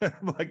championship."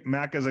 Like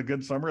Mac is a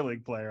good summer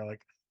league player.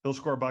 Like he'll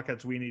score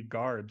buckets. We need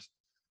guards.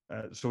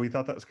 So we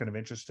thought that was kind of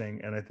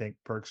interesting. And I think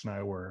Perks and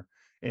I were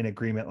in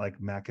agreement, like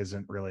Mac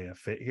isn't really a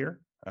fit here.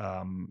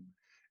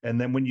 And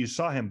then when you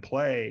saw him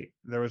play,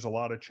 there was a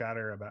lot of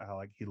chatter about how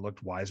like he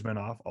looked Wiseman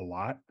off a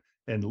lot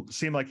and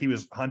seemed like he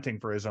was hunting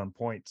for his own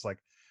points. Like,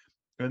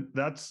 and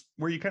that's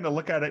where you kind of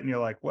look at it and you're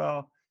like,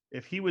 well,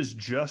 if he was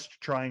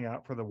just trying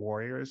out for the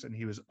Warriors and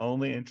he was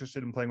only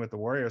interested in playing with the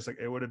Warriors, like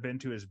it would have been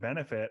to his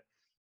benefit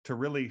to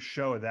really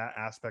show that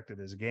aspect of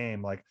his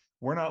game. Like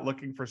we're not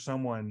looking for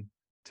someone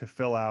to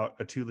fill out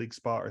a 2-league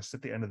spot or sit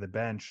the end of the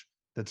bench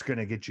that's going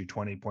to get you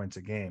 20 points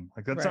a game.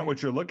 Like that's not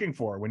what you're looking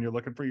for when you're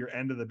looking for your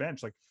end of the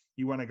bench. Like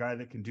you want a guy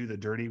that can do the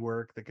dirty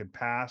work, that can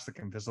pass, that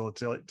can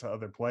facilitate to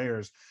other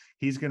players.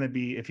 He's going to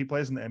be, if he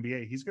plays in the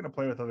NBA, he's going to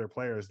play with other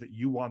players that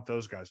you want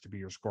those guys to be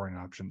your scoring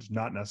options,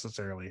 not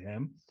necessarily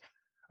him.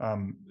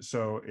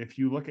 So if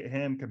you look at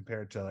him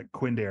compared to like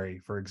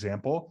Quindary, for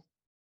example,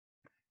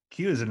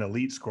 Q is an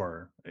elite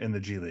scorer in the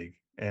G League,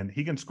 and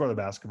he can score the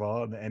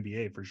basketball in the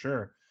NBA for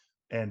sure.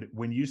 And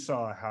when you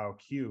saw how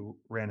Q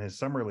ran his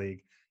summer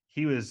league,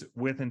 he was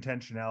with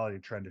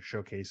intentionality trying to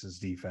showcase his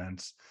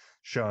defense,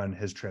 showing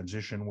his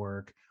transition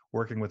work,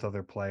 working with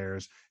other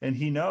players. And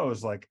he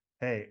knows like,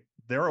 hey,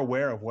 they're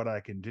aware of what I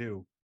can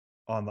do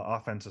on the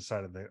offensive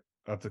side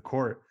of the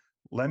court.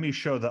 Let me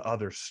show the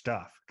other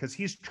stuff, because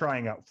he's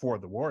trying out for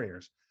the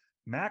Warriors.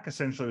 Mac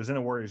essentially was in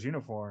a Warriors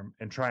uniform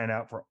and trying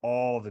out for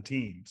all the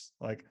teams.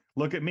 Like,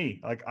 look at me.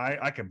 Like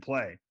I can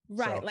play.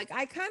 Right. So, like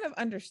I kind of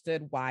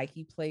understood why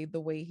he played the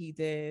way he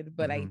did,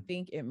 but I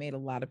think it made a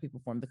lot of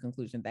people form the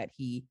conclusion that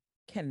he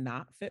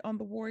cannot fit on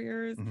the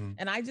Warriors.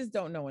 And I just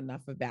don't know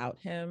enough about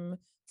him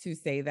to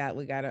say that.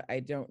 Like I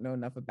don't know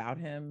enough about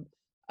him.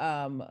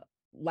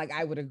 Like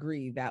I would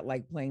agree that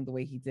like playing the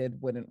way he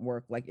did wouldn't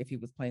work like if he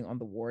was playing on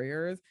the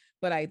Warriors,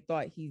 but I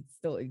thought he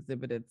still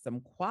exhibited some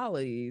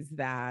qualities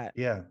that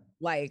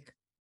like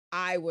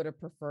I would have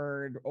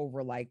preferred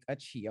over like a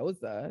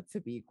Chioza, to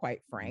be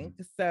quite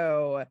frank.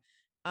 So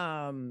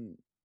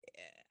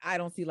I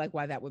don't see like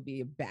why that would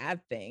be a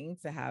bad thing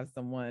to have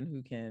someone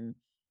who can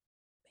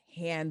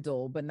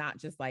handle but not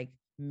just like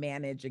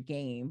manage a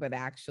game, but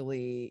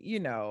actually,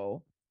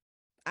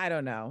 I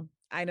don't know.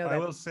 I know that I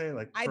will say,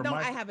 like,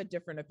 I have a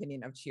different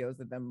opinion of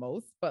Chioza than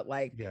most, but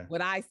like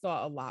what I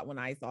saw a lot when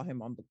I saw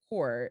him on the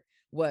court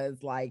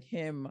was like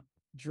him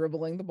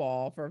dribbling the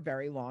ball for a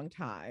very long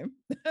time,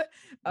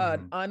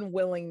 an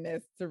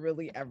unwillingness to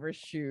really ever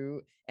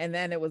shoot. And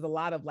then it was a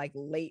lot of like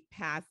late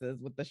passes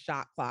with the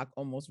shot clock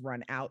almost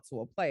run out to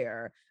a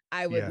player.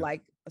 I would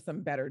like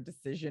some better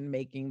decision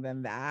making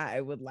than that. I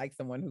would like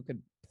someone who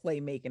could play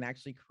make and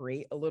actually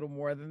create a little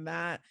more than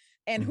that,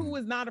 and who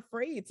is not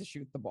afraid to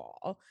shoot the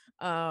ball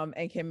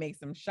and can make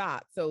some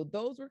shots. So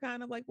those were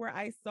kind of like where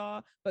I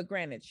saw, but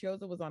granted,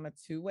 Chioza was on a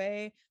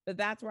 2-way, but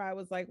that's where I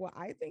was like, well,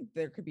 I think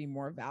there could be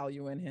more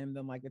value in him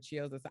than like a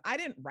Chioza. So I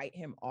didn't write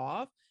him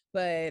off,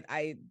 but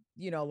a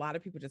lot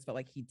of people just felt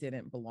like he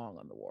didn't belong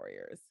on the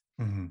Warriors.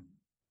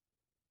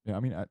 Yeah, I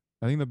mean, I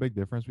think the big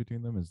difference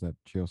between them is that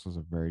Chioza is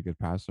a very good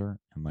passer,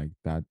 and like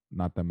that,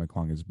 not that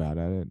McClung is bad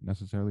at it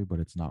necessarily,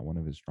 but it's not one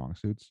of his strong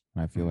suits.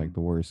 And I feel like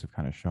the Warriors have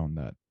kind of shown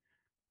that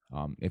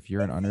if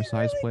you're an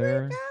undersized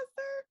player,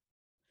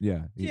 he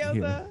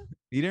didn't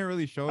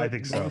really show it. I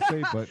think so.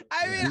 But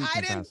I mean,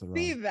 I didn't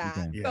see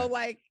that. So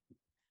like,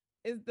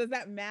 does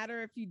that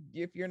matter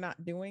if you're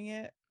not doing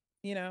it?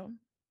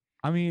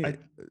 I mean,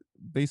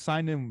 they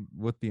signed him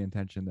with the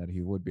intention that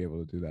he would be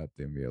able to do that at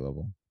the NBA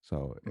level.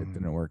 So it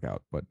didn't work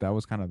out. But that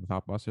was kind of the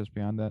thought process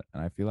behind that.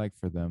 And I feel like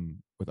for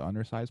them with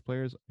undersized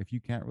players, if you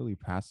can't really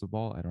pass the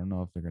ball, I don't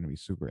know if they're going to be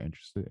super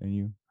interested in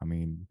you. I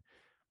mean,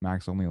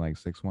 Max only like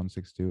 6'1",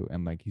 6'2",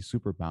 and like he's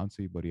super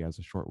bouncy, but he has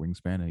a short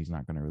wingspan and he's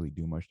not going to really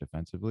do much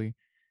defensively.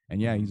 And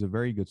yeah, he's a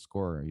very good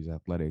scorer. He's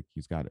athletic.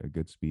 He's got a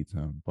good speed to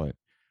him, but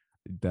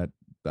that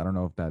I don't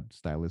know if that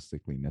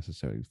stylistically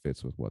necessarily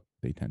fits with what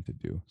they tend to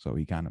do. So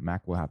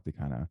Mac will have to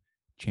kind of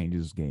change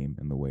his game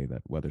in the way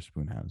that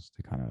Weatherspoon has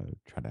to kind of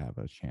try to have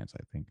a chance,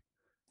 I think.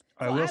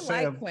 So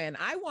I like Quinn.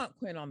 I want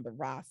Quinn on the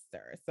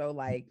roster. So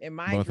like in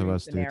my both dream of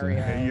us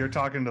scenario, hey, you're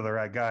talking to the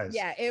right guys.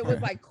 Yeah, it was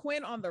like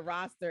Quinn on the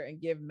roster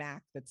and give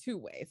Mac the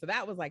two-way. So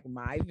that was like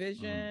my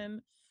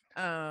vision.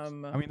 I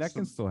mean, that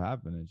can still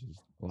happen. It's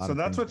just so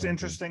that's what's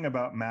interesting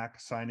about Mac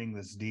signing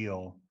this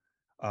deal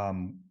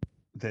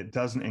that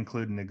doesn't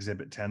include an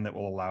Exhibit 10 that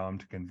will allow him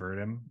to convert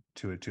him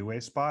to a two-way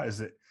spot, is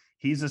that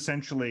he's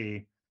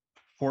essentially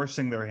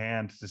forcing their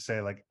hand to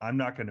say, like, I'm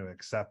not going to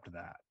accept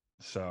that.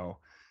 So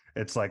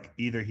it's like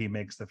either he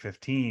makes the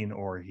 15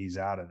 or he's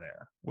out of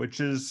there, which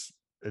is,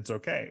 it's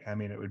okay. I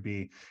mean, it would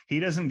be, he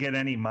doesn't get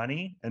any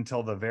money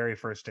until the very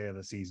first day of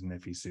the season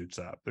if he suits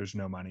up. There's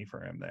no money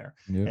for him there.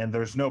 Yep. And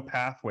there's no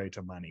pathway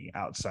to money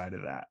outside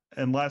of that,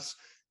 unless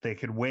they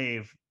could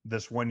waive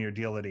this 1-year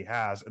deal that he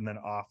has and then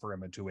offer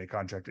him a two-way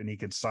contract and he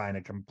could sign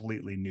a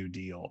completely new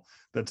deal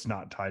that's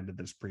not tied to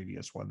this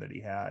previous one that he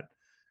had.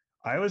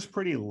 I was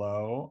pretty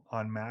low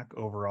on Mac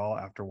overall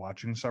after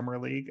watching Summer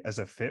League as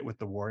a fit with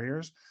the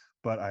Warriors,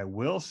 but I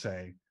will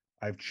say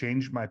I've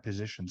changed my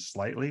position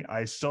slightly.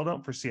 I still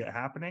don't foresee it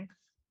happening,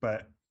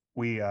 but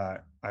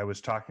I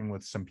was talking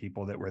with some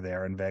people that were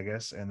there in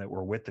Vegas and that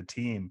were with the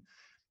team,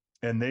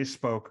 and they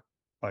spoke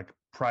like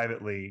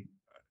privately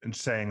and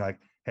saying like,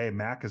 hey,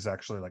 Mac is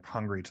actually like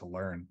hungry to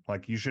learn.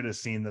 Like, you should have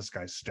seen this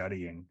guy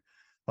studying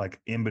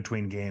like in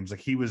between games. Like,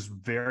 he was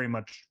very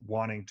much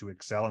wanting to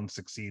excel and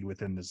succeed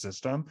within the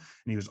system,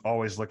 and he was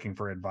always looking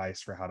for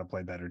advice for how to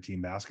play better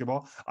team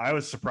basketball. I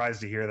was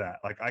surprised to hear that.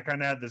 Like, I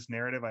kind of had this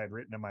narrative I had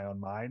written in my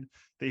own mind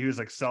that he was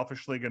like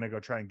selfishly going to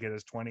go try and get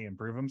his 20 and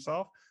prove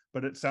himself,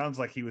 but it sounds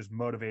like he was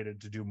motivated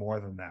to do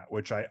more than that,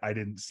 which I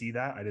didn't see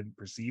that. I didn't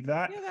perceive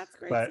that. Yeah, that's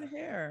great but to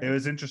hear. It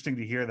was interesting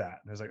to hear that.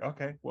 And I was like,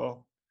 okay,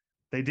 well,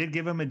 they did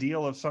give him a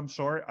deal of some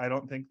sort. I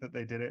don't think that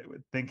they did it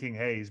thinking,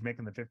 hey, he's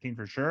making the 15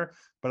 for sure.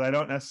 But I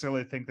don't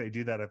necessarily think they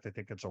do that if they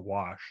think it's a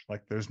wash.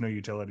 Like, there's no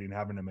utility in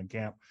having him in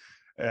camp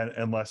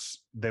unless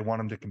they want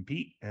him to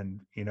compete. And,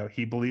 you know,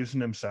 he believes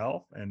in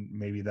himself, and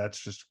maybe that's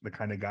just the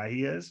kind of guy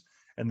he is.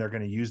 And they're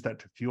going to use that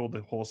to fuel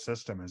the whole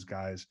system as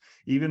guys.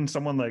 Even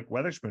someone like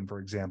Weatherspoon, for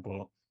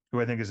example,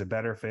 who I think is a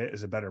better fit,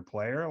 is a better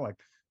player. Like,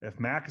 if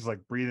Mac is like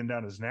breathing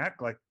down his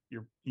neck, like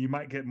you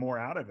might get more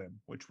out of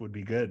him, which would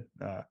be good.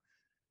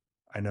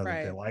 I know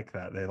that they like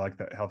that. They like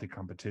that healthy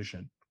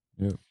competition.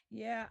 Yeah.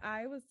 Yeah,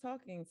 I was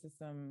talking to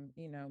some,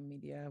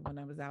 media when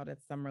I was out at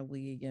Summer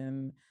League,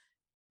 and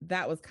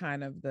that was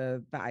kind of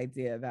the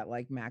idea that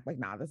like Mac, like,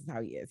 nah, this is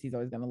how he is. He's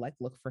always going to like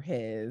look for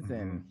his,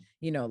 and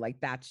like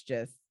that's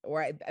just,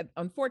 or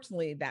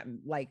unfortunately that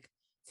like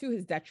to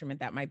his detriment,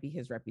 that might be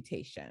his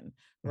reputation,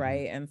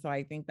 right? And so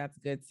I think that's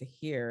good to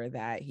hear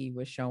that he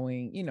was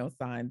showing,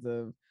 signs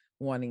of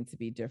wanting to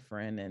be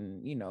different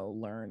and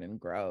learn and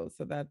grow.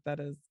 So that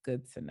is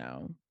good to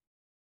know.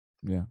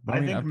 Yeah, I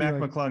think Mac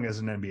McClung is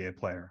an NBA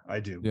player. I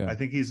do. Yeah, I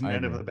think he's an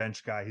end of the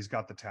bench guy. He's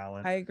got the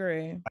talent. I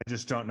agree. I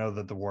just don't know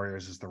that the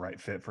Warriors is the right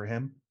fit for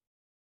him,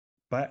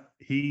 but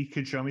he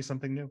could show me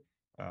something new.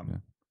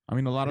 I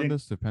mean, a lot of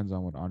this depends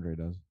on what Andre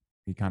does.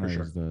 He kind of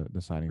is the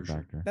deciding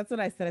factor. That's what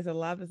I said. I said a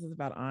lot of this is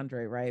about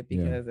Andre, right?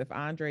 Because if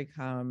Andre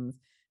comes,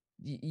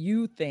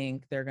 you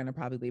think they're going to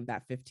probably leave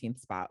that 15th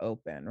spot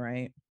open,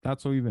 right?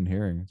 That's what we've been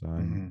hearing. So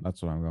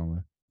that's what I'm going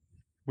with.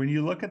 When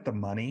you look at the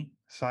money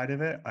side of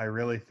it, I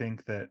really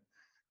think that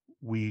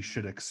we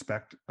should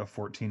expect a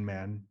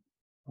 14-man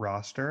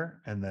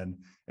roster. And then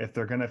if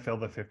they're going to fill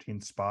the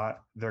 15th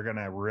spot, they're going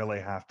to really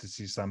have to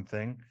see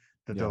something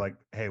that they're like,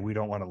 hey, we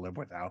don't want to live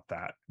without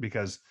that,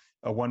 because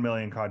a $1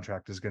 million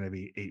contract is going to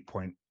be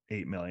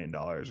 $8.8 million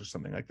or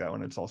something like that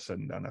when it's all said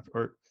and done,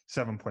 or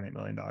 $7.8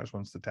 million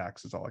once the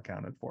tax is all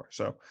accounted for.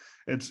 So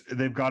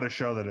they've got to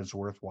show that it's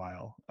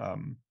worthwhile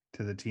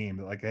to the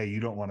team. Like, hey, you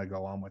don't want to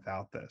go on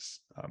without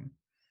this.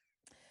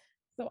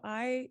 So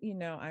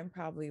I'm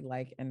probably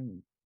like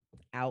an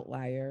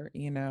outlier.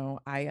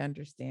 I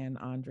understand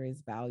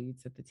Andre's value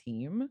to the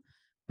team,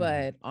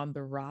 but on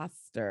the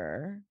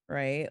roster,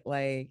 right?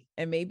 Like,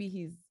 and maybe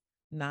he's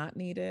not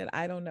needed,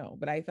 I don't know,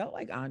 but I felt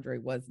like Andre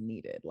was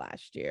needed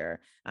last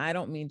year. I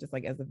don't mean just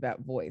like as a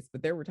vet voice,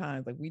 but there were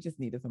times like we just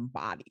needed some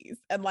bodies,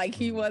 and like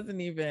he wasn't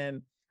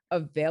even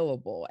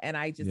available. And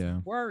I just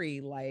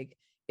worry, like,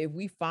 if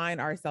we find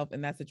ourselves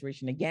in that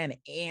situation again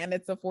and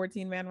it's a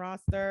 14-man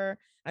roster,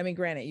 I mean,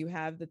 granted, you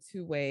have the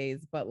two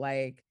ways, but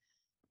like,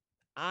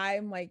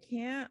 I'm like,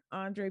 can't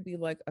Andre be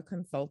like a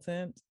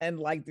consultant and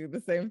like do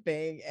the same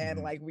thing?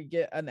 And like, we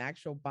get an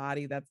actual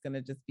body that's going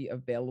to just be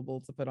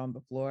available to put on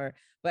the floor.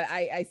 But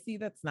I see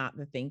that's not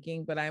the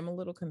thinking, but I'm a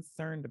little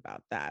concerned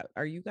about that.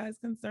 Are you guys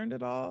concerned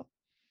at all?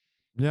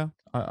 Yeah,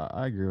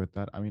 I agree with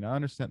that. I mean, I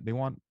understand they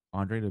want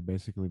Andre to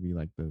basically be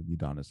like the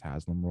Udonis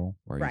Haslam role,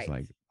 where he's Right.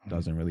 like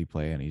doesn't really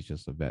play and he's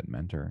just a vet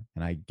mentor.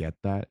 And I get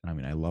that. I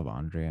mean, I love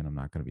Andre, and I'm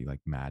not gonna be like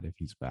mad if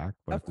he's back.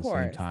 But Of at the same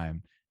course.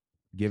 time,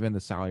 given the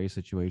salary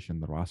situation,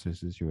 the roster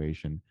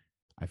situation,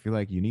 I feel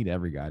like you need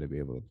every guy to be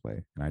able to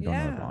play. And I don't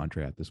know if Yeah.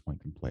 Andre at this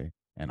point can play.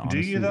 And Do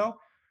you honestly, though?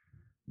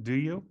 Do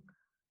you?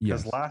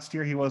 Because yes, last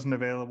year he wasn't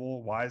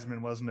available,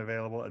 Wiseman wasn't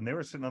available, and they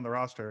were sitting on the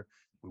roster.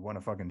 We won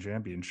a fucking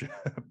championship.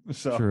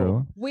 So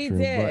true, We true,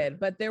 but did,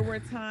 but there were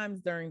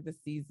times during the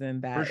season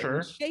for that it was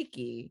sure,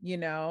 shaky,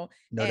 no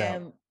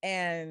doubt.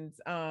 and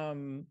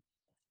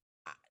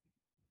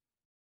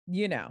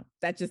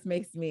that just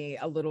makes me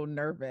a little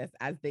nervous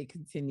as they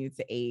continue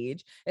to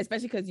age,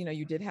 especially because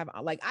you did have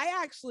like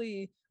I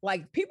actually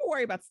like people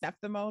worry about Steph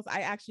the most.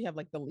 I actually have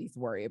like the least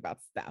worry about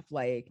Steph.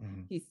 Like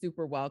he's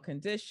super well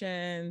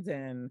conditioned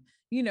and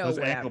Those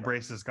ankle whatever.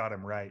 braces got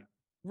him right.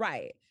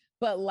 Right.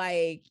 But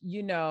like,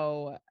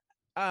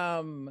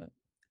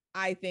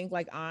 I think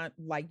like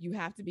you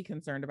have to be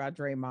concerned about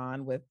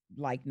Draymond with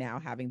like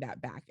now having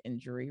that back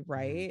injury,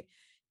 right?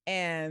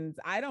 And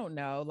I don't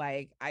know,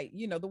 like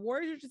the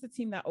Warriors are just a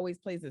team that always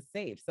plays it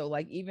safe. So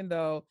like even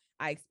though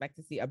I expect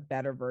to see a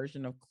better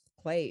version of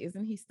Clay,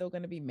 isn't he still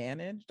going to be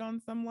managed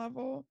on some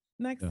level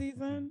next yeah.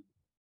 season?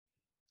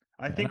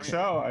 I And think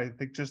so. I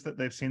think just that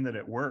they've seen that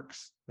it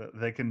works, that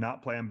they can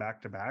not play them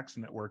back to backs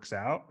and it works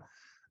out.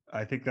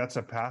 I think that's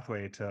a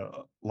pathway to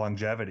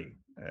longevity.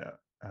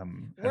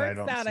 And I Works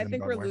don't out. see I them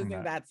think going we're away from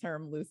losing that. that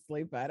term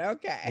loosely, but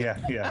okay. Yeah,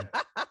 yeah.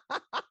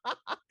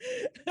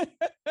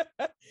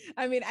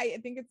 I mean, I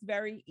think it's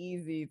very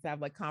easy to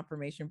have like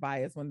confirmation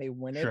bias when they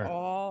win it Sure.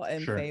 all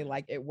and Sure. say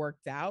like it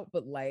worked out,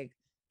 but like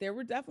there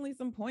were definitely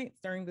some points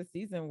during the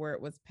season where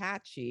it was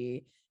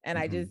patchy, and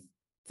I just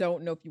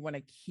don't know if you want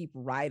to keep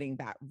riding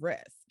that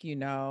risk.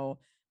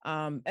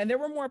 And there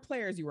were more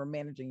players you were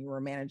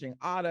managing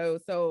Otto,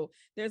 so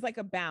there's like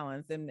a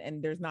balance,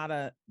 and there's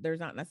not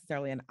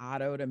necessarily an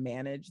Otto to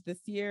manage this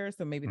year,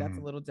 so maybe that's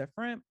a little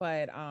different,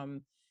 but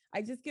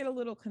I just get a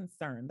little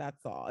concerned.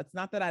 That's all. It's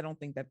not that I don't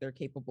think that they're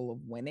capable of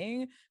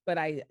winning, but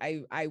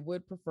I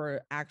would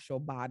prefer actual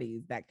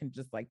bodies that can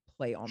just like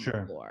play on the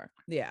Sure. floor.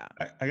 Yeah.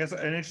 I guess an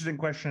interesting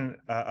question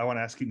I want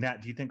to ask you,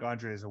 Nat. Do you think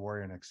Andre is a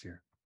Warrior next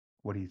year?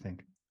 What do you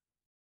think?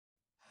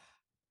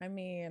 I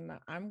mean,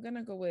 I'm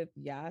gonna go with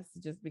yes,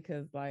 just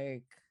because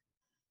like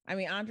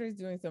Andre's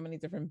doing so many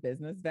different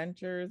business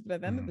ventures, but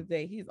at the end of the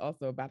day, he's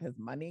also about his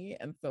money.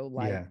 And so,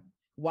 like, Yeah.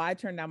 why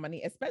turn down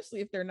money, especially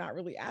if they're not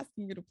really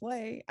asking you to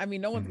play? I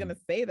mean, no one's gonna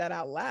say that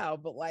out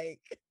loud, but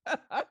like,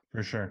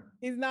 For sure.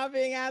 he's not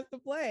being asked to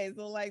play.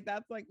 So, like,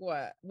 that's like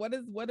what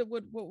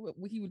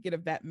he would get a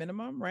vet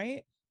minimum,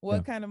 right? What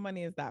Yeah. kind of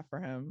money is that for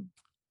him?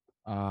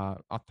 Off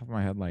the top of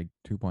my head, like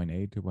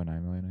 2.8,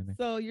 2.9 million, I think.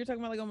 So you're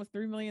talking about like almost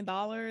 $3 million.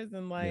 And Yeah.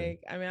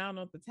 like, I mean, I don't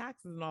know what the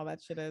taxes and all that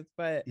shit is,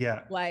 but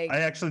Yeah. like, I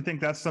actually think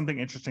that's something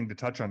interesting to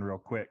touch on real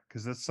quick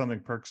because that's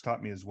something Perks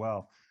taught me as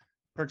well.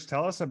 Perks,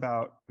 tell us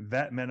about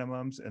vet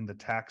minimums and the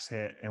tax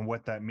hit and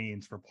what that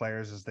means for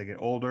players as they get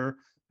older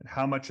and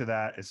how much of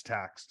that is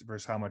taxed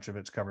versus how much of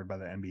it's covered by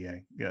the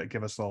NBA. Yeah,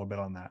 give us a little bit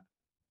on that.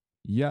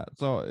 Yeah,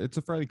 so it's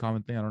a fairly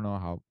common thing. I don't know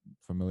how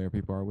familiar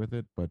people are with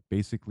it, but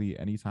basically,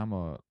 anytime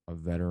a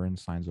veteran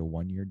signs a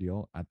 1 year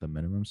deal at the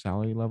minimum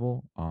salary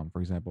level, for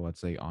example,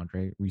 let's say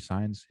Andre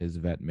resigns, his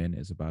vet min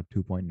is about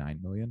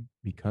 2.9 million.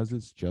 Because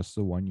it's just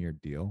a 1 year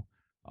deal,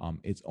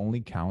 it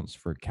only counts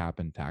for cap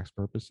and tax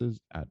purposes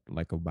at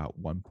like about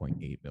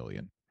 1.8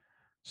 million.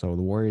 So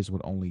the Warriors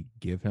would only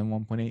give him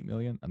 1.8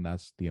 million, and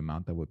that's the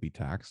amount that would be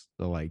taxed.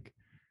 So like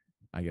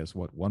I guess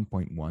what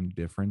 1.1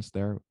 difference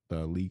there,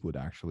 the league would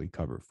actually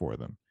cover for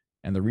them.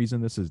 And the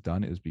reason this is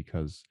done is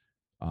because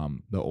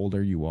the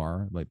older you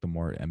are, like the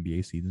more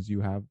NBA seasons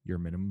you have, your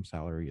minimum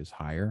salary is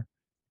higher.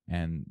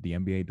 And the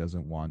NBA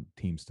doesn't want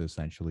teams to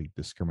essentially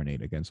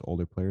discriminate against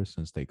older players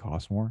since they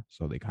cost more.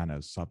 So they kind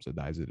of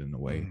subsidize it in a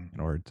way in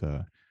order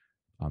to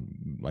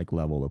like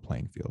level the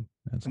playing field.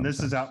 And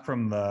this is out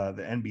from the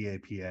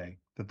NBA PA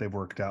that they've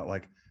worked out.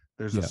 Like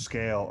there's a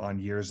scale on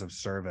years of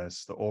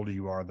service. The older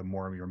you are, the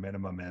more your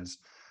minimum is.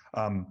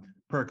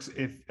 Perks,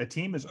 if a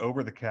team is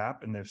over the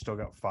cap and they've still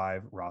got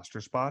 5 roster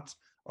spots,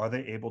 are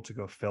they able to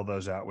go fill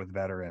those out with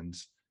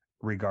veterans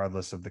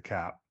regardless of the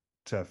cap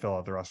to fill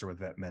out the roster with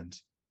vet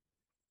mins?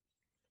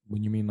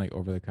 When you mean like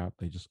over the cap,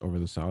 they just over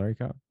the salary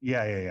cap?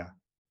 Yeah.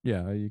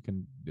 Yeah, you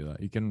can do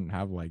that. You can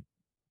have like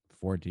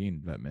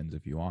 14 vet mins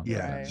if you want.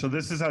 Yeah. Right. So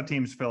this is how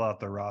teams fill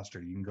out their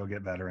roster. You can go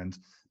get veterans,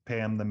 pay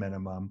them the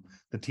minimum.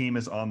 The team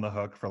is on the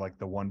hook for like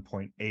the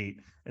 1.8,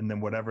 and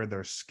then whatever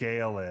their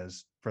scale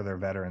is for their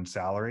veteran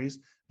salaries,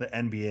 the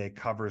NBA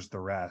covers the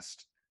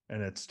rest,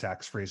 and it's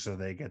tax free, so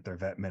they get their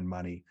vet min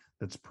money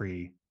that's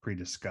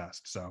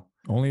pre-discussed. So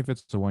only if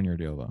it's a 1 year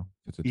deal, though.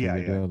 If it's a 2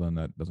 year deal, then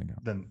that doesn't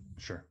count. Then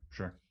sure.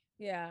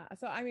 Yeah.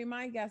 So I mean,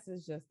 my guess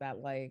is just that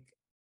like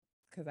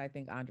because I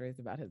think Andre is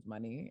about his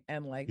money,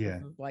 and like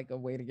this is like a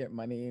way to get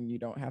money, and you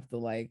don't have to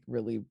like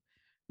really,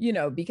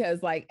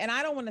 because like, and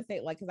I don't want to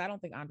say like, because I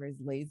don't think Andre's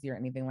lazy or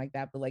anything like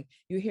that, but like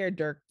you hear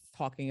Dirk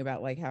talking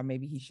about like how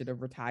maybe he should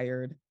have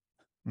retired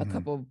a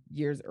couple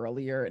years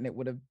earlier and it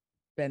would have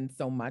been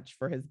so much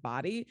for his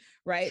body,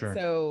 right? Sure.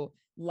 So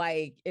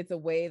like it's a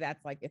way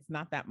that's like it's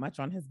not that much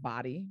on his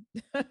body.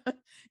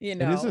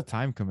 It is a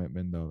time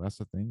commitment though. That's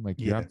the thing. Like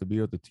you have to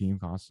be with the team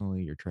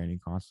constantly, you're training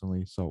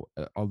constantly. So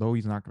although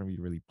he's not going to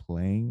be really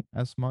playing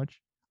as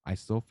much, I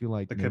still feel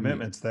like the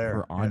commitment's there.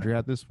 For Andre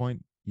at this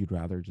point, you'd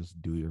rather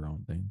just do your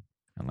own thing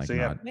and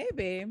like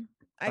maybe.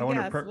 I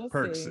wonder,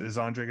 Perks, is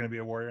Andre going to be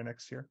a Warrior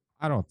next year?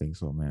 I don't think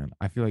so, man.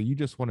 I feel like you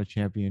just won a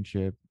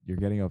championship. You're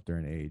getting up there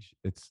in age.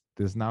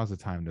 Now's the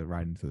time to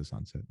ride into the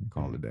sunset and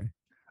call it a day.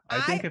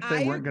 I think if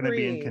they weren't going to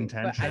be in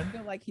contention, I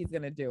feel like he's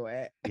going to do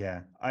it.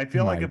 Yeah, I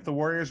feel like if the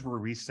Warriors were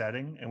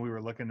resetting and we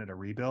were looking at a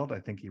rebuild, I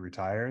think he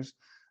retires.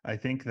 I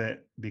think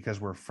that because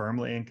we're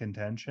firmly in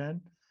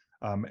contention,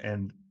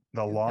 and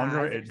the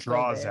longer it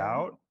draws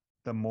out,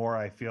 the more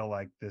I feel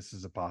like this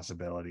is a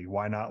possibility.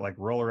 Why not like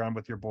roll around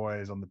with your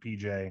boys on the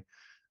PJ,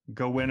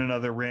 go win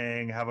another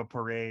ring, have a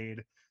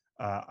parade.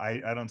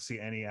 I don't see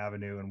any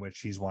avenue in which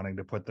he's wanting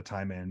to put the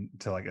time in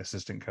to like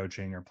assistant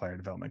coaching or player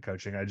development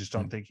coaching. I just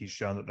don't think he's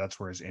shown that that's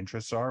where his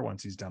interests are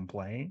once he's done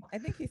playing. I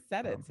think he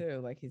said it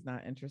too, like he's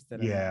not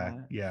interested.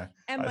 Yeah.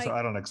 And so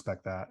I don't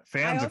expect that.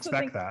 Fans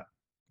expect that.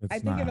 I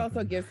think it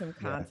also gives him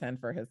content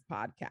for his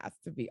podcast,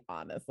 to be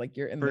honest. Like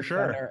you're in the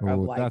center of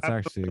like that's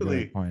actually a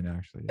good point,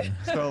 actually.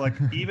 Yeah. So like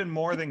even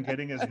more than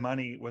getting his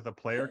money with a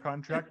player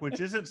contract, which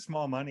isn't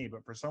small money,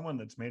 but for someone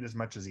that's made as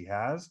much as he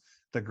has,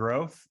 the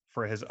growth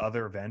for his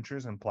other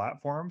ventures and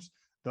platforms,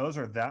 those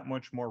are that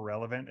much more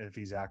relevant if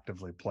he's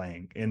actively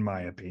playing, in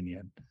my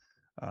opinion.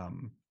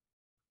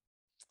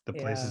 The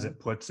places it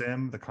puts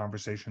him, the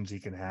conversations he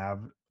can have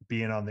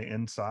being on the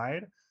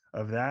inside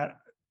of that.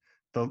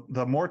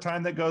 The more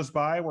time that goes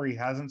by where he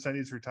hasn't said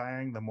he's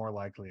retiring, the more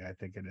likely I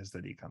think it is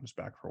that he comes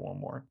back for one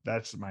more.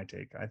 That's my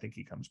take. I think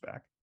he comes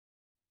back.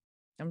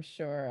 I'm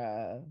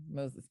sure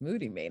Moses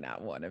Moody may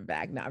not want him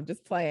back. No, I'm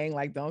just playing.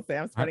 Like, don't say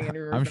I'm spreading any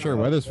rumors. I'm sure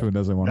Weatherspoon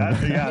doesn't want him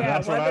back. Yeah,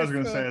 that's what I was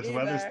going to say. It's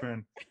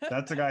Weatherspoon.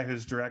 That's a guy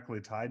who's directly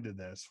tied to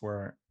this,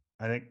 where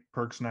I think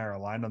Perks and I are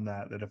aligned on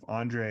that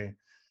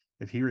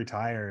if he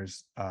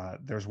retires,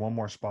 there's one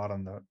more spot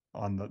on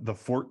the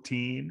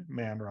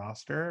 14-man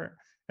roster.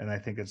 And I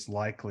think it's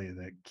likely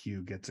that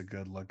Q gets a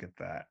good look at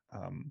that.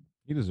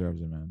 He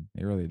deserves it, man.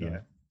 He really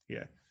does.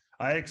 Yeah.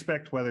 I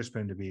expect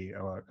Weatherspoon to be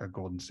a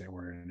Golden State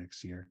Warrior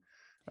next year.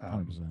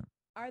 100%.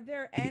 Are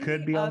there any he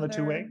could be on the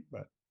two-way,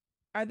 but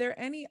are there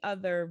any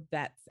other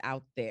vets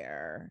out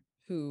there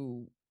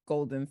who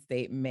Golden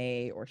State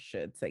may or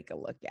should take a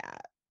look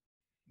at?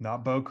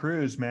 Not Bo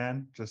Cruz,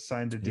 man. Just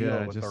signed a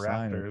deal with the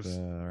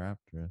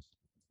Raptors.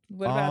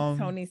 What about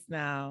Tony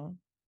Snell?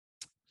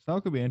 Snell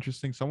could be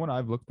interesting. Someone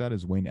I've looked at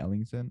is Wayne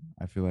Ellington.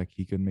 I feel like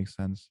he could make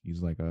sense.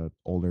 He's like a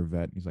older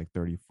vet. He's like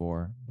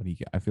 34, but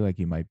I feel like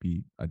he might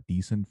be a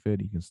decent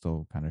fit. He can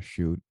still kind of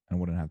shoot and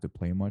wouldn't have to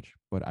play much.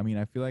 But I mean,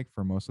 I feel like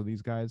for most of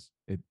these guys,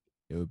 it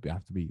would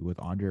have to be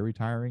with Andre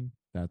retiring.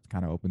 That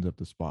kind of opens up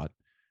the spot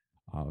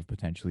of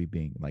potentially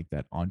being like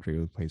that Andre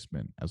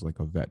replacement as like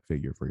a vet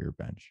figure for your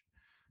bench.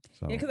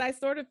 So yeah, because I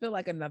sort of feel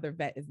like another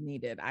vet is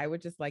needed. I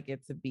would just like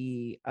it to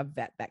be a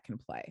vet that can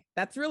play.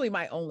 That's really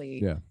my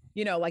only,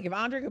 like if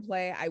Andre could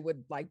play, I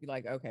would like be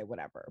like, okay,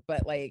 whatever.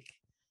 But like,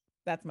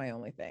 that's my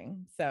only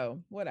thing.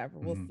 So whatever,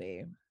 we'll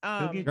see.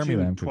 He'll get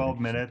you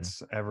 12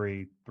 minutes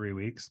every 3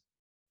 weeks.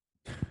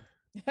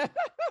 I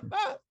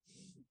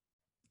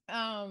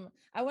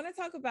want to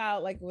talk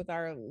about like with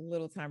our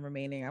little time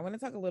remaining, I want to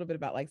talk a little bit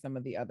about like some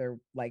of the other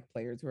like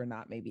players who are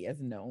not maybe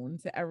as known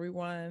to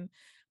everyone.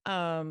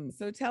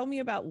 So tell me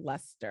about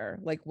Lester.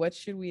 Like, what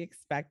should we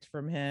expect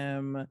from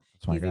him?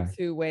 He's a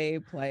two-way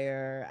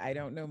player. I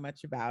don't know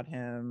much about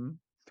him.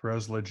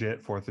 Throws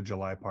legit 4th of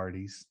July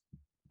parties.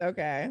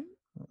 Okay.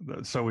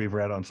 So we've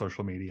read on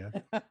social media.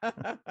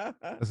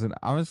 Listen,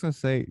 I'm just gonna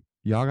say,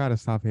 y'all gotta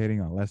stop hating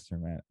on Lester,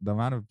 man. The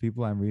amount of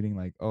people I'm reading,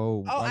 like,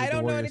 I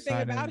don't know anything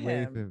about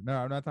him. No,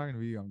 I'm not talking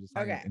to you. I'm just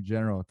talking in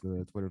general to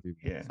the Twitter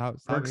people. Yeah,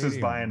 Perks is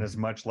buying as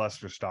much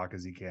Lester stock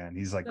as he can.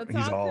 He's like,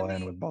 he's all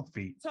in with both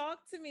feet. Talk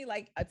to me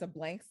like it's a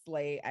blank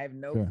slate. I have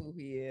no clue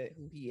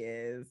who he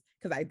is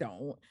because I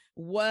don't.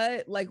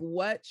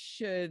 What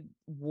should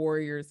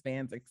Warriors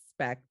fans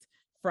expect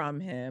from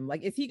him?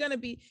 Like, is he gonna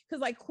be?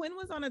 Because like Quinn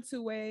was on a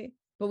two-way,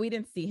 but we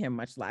didn't see him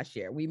much last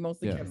year. We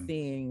mostly kept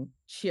seeing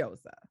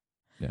Chioza.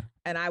 Yeah.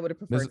 And I would have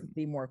preferred to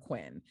see more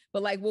Quinn.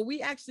 But like, will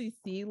we actually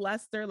see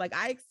Lester? Like,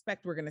 I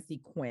expect we're going to see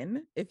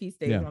Quinn if he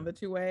stays on the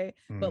two-way.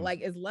 But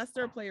like, is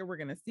Lester a player we're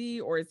going to see,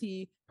 or is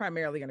he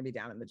primarily going to be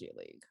down in the G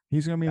League?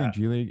 He's going to be in the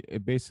G League.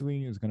 It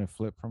basically is going to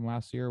flip from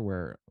last year,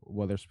 where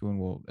Weatherspoon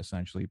will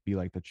essentially be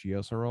like the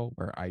Chiosa role,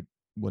 where I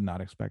would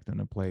not expect him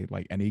to play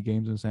like any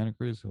games in Santa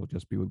Cruz. He'll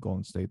just be with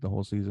Golden State the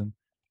whole season.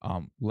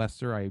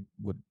 Lester, I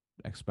would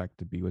expect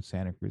to be with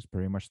Santa Cruz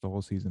pretty much the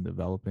whole season,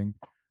 developing.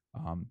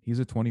 He's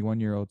a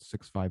 21-year-old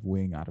 6'5"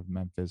 wing out of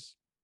Memphis.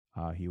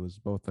 He was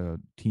both a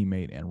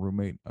teammate and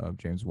roommate of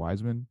James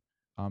Wiseman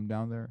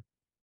down there.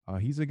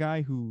 He's a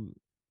guy who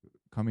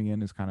coming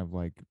in is kind of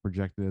like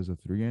projected as a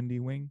 3-and-D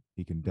wing.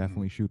 He can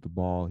definitely shoot the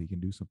ball. He can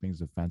do some things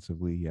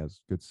defensively. He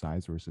has good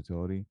size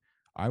versatility.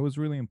 I was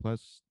really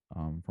impressed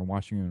from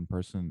watching him in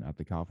person at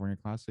the California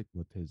Classic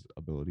with his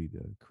ability to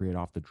create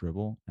off the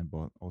dribble and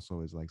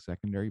also his like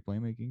secondary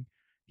playmaking.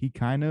 He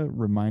kind of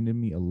reminded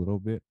me a little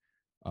bit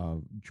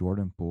of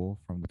Jordan Poole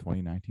from the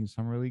 2019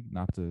 Summer League.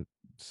 Not to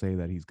say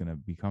that he's going to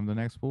become the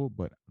next Poole,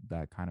 but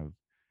that kind of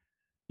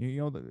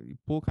the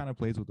Poole kind of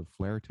plays with a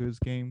flair to his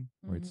game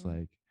where it's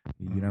like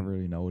you never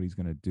really know what he's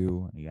gonna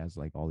do. And he has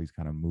like all these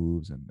kind of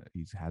moves, and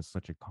he has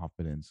such a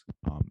confidence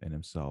in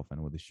himself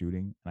and with the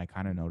shooting. And I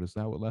kind of noticed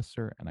that with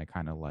Lester, and I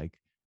kind of like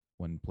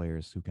when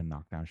players who can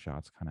knock down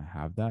shots kind of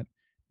have that.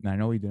 And I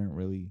know he didn't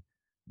really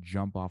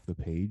jump off the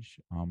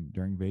page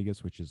during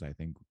Vegas, which is I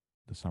think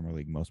the summer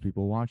league most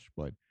people watched,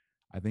 but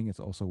I think it's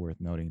also worth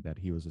noting that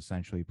he was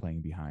essentially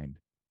playing behind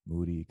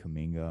Moody,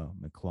 Kuminga,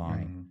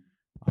 McClung,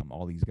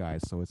 all these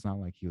guys. So it's not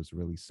like he was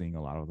really seeing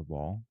a lot of the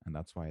ball, and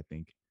that's why I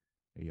think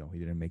he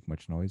didn't make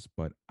much noise.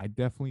 But I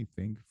definitely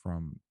think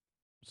from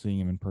seeing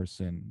him in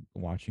person,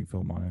 watching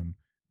film on him,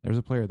 there's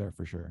a player there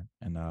for sure.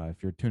 And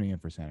if you're tuning in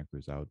for Santa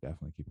Cruz, I would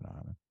definitely keep an eye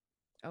on him.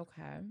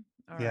 Okay.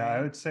 All yeah, right.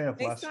 I would say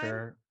of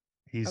Lester,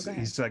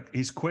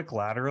 he's quick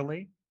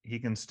laterally. He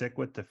can stick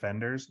with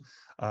defenders.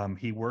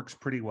 He works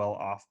pretty well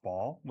off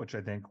ball, which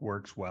I think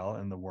works well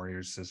in the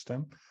Warriors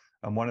system.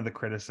 One of the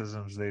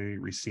criticisms they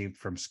received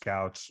from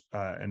scouts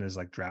in his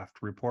like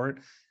draft report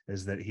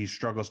is that he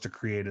struggles to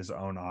create his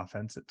own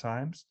offense at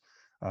times.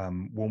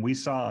 When we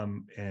saw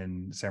him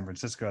in San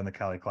Francisco in the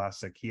Cali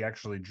Classic, he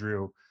actually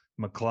drew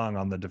McClung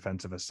on the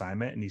defensive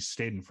assignment and he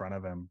stayed in front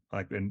of him.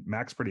 And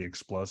Mac's pretty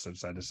explosive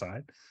side to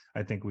side.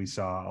 I think we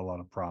saw a lot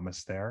of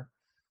promise there.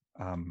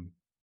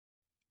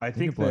 I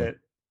think that,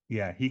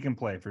 yeah, he can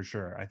play for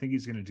sure. I think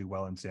he's going to do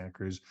well in Santa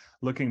Cruz.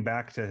 Looking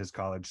back to his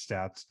college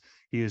stats,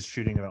 he is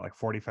shooting about like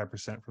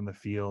 45% from the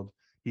field.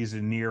 He's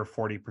a near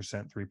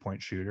 40%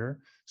 3-point shooter.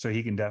 So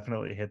he can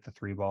definitely hit the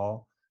 3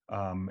 ball.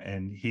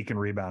 And he can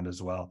rebound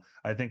as well.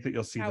 I think that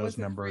you'll see those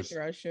numbers. Free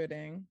throw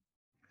shooting?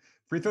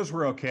 Free throws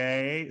were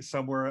okay.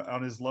 Somewhere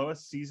on his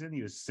lowest season,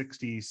 he was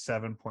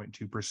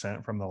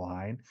 67.2% from the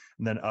line,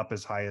 and then up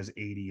as high as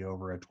 80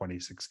 over a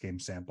 26 game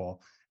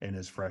sample in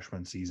his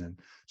freshman season.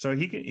 So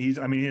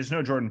he's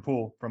no Jordan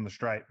Poole from the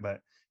stripe,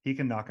 but he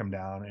can knock him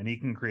down and he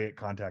can create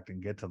contact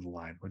and get to the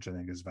line, which I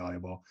think is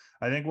valuable.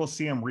 I think we'll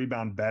see him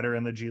rebound better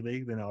in the G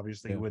League than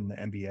obviously he would in the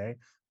NBA,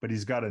 but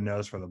he's got a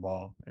nose for the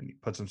ball and he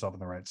puts himself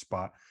in the right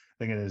spot. I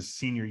think in his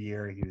senior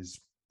year, he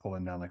was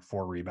pulling down like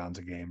 4 rebounds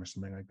a game or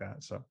something like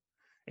that. So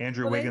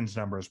Andrew Wiggins'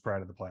 numbers prior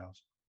to the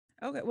playoffs.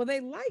 Okay, well, they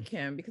like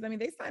him because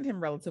they signed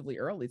him relatively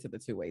early to the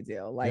 2-way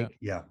deal,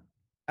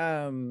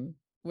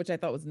 which I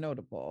thought was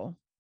notable.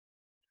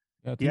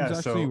 Yeah, teams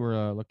actually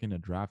were looking to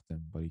draft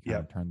him, but he kind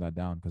of turned that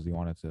down because he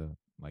wanted to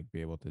like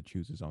be able to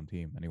choose his own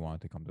team, and he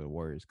wanted to come to the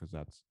Warriors because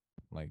that's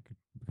like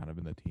kind of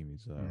been the team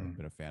he's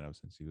been a fan of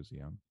since he was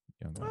young.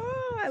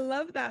 Oh, I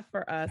love that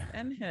for us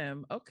and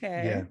him.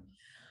 Okay. Yeah.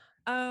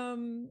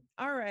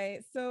 All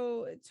right.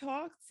 So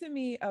talk to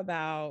me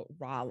about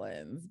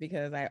Rollins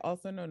because I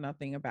also know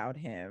nothing about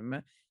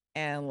him.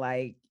 And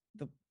like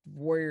the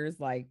Warriors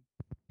like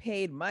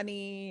paid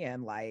money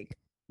and like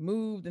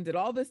moved and did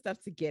all this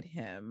stuff to get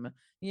him,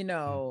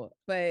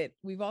 but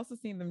we've also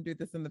seen them do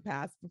this in the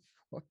past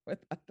before with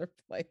other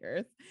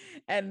players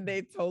and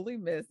they totally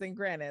miss. And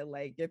granted,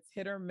 like it's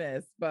hit or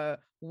miss,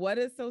 but what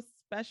is so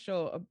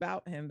special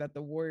about him that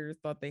the Warriors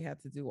thought they had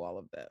to do all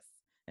of this?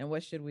 And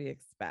what should we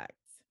expect?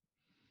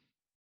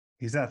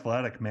 He's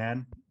athletic,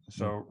 man.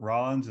 So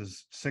Rollins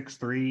is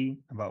 6'3",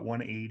 about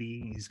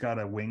 180. He's got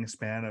a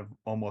wingspan of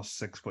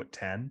almost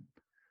 6'10".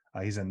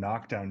 He's a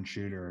knockdown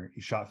shooter.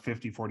 He shot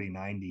 50, 40,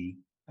 90.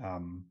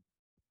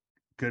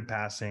 Good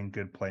passing,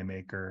 good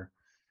playmaker.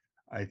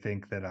 I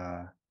think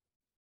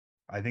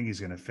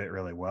he's going to fit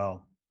really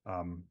well.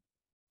 I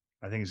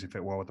think he's going to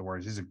fit well with the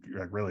Warriors. He's a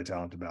really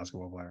talented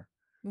basketball player.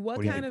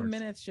 What kind of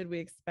minutes should we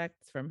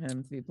expect from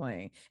him to be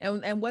playing?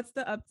 And what's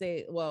the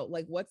update? Well,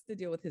 like what's the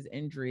deal with his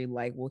injury?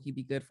 Like, will he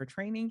be good for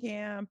training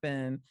camp?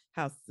 And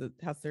how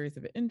serious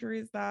of an injury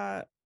is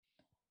that?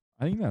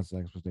 I think that's the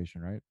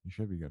expectation, right? He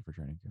should be good for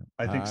training camp.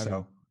 I think so.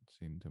 Haven't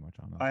seen too much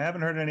on that. I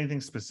haven't heard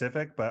anything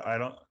specific, but I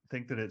don't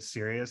think that it's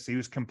serious. He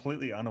was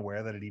completely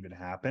unaware that it even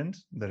happened,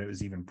 that it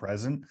was even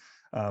present.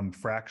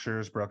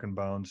 Fractures, broken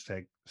bones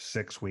take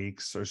 6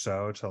 weeks or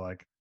so to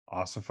like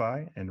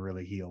ossify and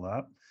really heal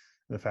up.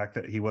 The fact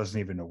that he wasn't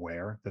even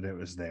aware that it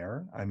was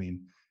there. I mean,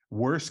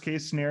 worst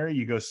case scenario,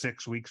 you go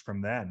 6 weeks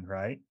from then,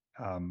 right?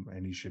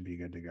 And he should be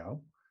good to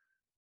go.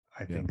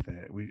 I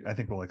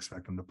think we'll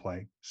expect him to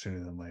play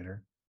sooner than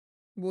later.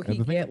 Will he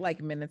get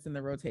like minutes in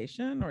the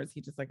rotation, or is he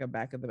just like a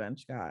back of the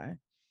bench guy?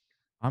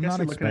 I'm not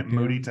looking at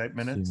Moody type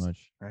minutes,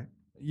 much, right?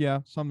 Yeah,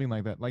 something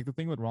like that. Like the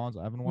thing with Rollins,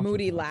 I haven't watched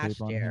Moody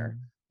last year.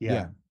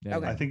 Yeah.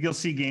 Okay. I think you'll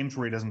see games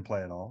where he doesn't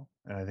play at all,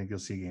 and I think you'll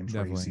see games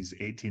where he sees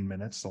 18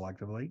 minutes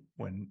selectively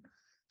when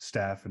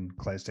Steph and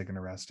Clay's taking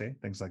a rest day,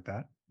 things like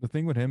that. The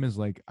thing with him is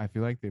like I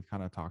feel like they've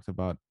kind of talked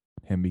about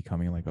him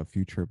becoming like a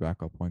future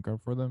backup point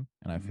guard for them,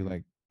 and I feel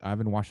like I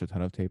haven't watched a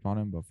ton of tape on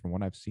him, but from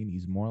what I've seen,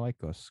 he's more like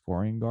a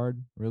scoring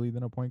guard really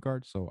than a point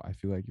guard. So I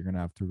feel like you're gonna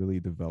have to really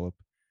develop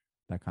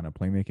that kind of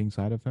playmaking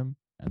side of him.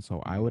 And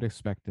so I would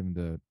expect him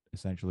to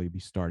essentially be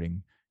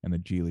starting in the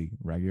G League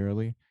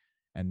regularly.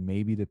 And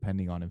maybe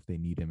depending on if they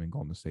need him in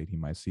Golden State, he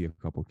might see a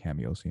couple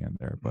cameos here and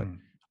there. But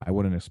I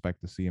wouldn't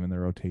expect to see him in the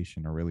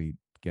rotation or really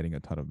getting a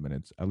ton of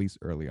minutes, at least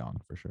early on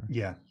for sure.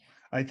 Yeah.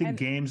 I think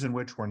games in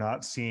which we're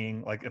not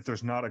seeing, like if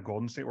there's not a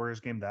Golden State Warriors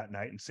game that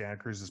night and Santa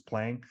Cruz is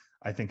playing,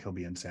 I think he'll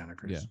be in Santa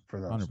Cruz for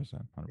those.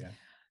 100%. Yeah.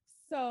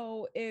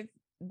 So if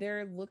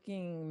they're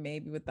looking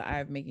maybe with the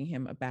eye of making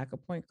him a backup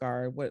point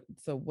guard,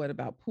 what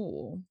about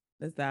Poole?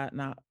 Is that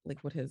not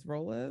like what his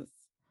role is?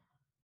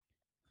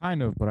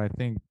 Kind of, but I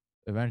think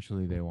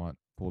eventually they want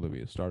Poole to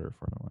be a starter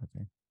for him, I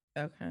think.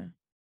 Okay.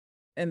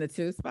 In the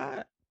 2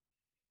 spot?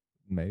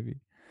 Maybe.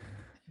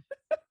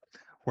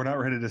 We're not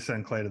ready to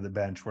send Clay to the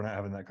bench. We're not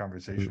having that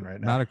conversation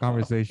right now. Not a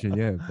conversation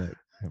yet, but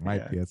it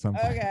might be at some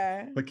point.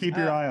 Okay. But keep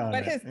your eye on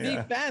it. But his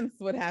defense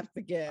would have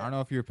to get. I don't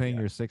know if you're paying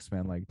your 6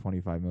 man like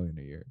 $25 million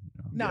a year.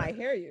 No, I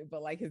hear you,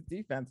 but like his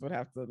defense would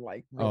have to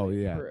like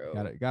really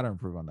improve. Gotta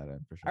improve on that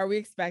end for sure. Are we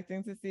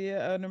expecting to see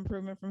an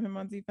improvement from him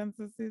on defense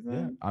this season?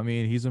 Yeah, I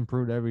mean he's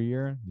improved every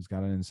year. He's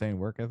got an insane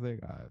work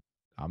ethic.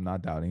 I'm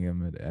not doubting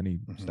him at any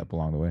step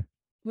along the way.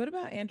 What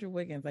about Andrew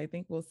Wiggins? I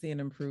think we'll see an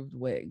improved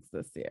Wiggs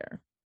this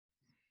year.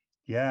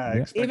 Yeah, I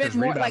expect his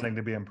rebounding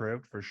to be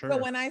improved for sure. So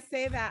when I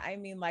say that, I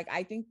mean, like,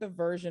 I think the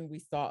version we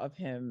saw of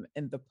him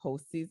in the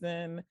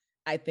postseason,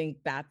 I think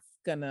that's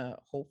gonna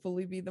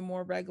hopefully be the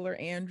more regular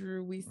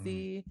Andrew we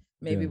see,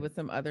 maybe with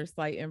some other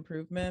slight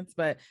improvements.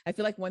 But I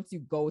feel like once you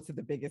go to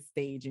the biggest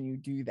stage and you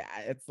do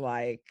that, it's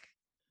like,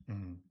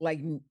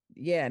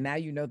 now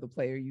you know the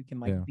player you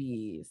can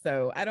be.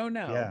 So I don't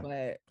know,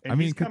 but I mean,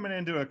 he's coming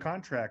into a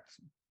contract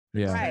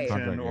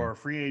extension or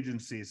free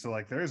agency, so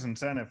like there's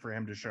incentive for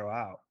him to show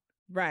out.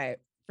 Right,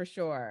 for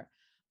sure.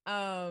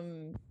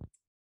 I'm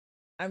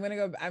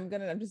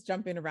just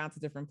jumping around to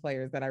different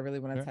players that I really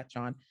want to touch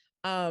on.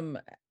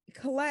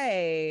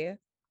 Clay,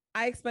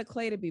 I expect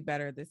Clay to be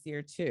better this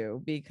year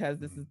too, because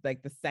this is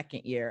like the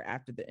second year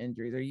after the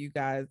injuries. Are you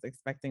guys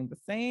expecting the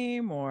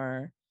same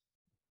or?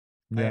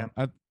 Yeah,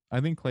 I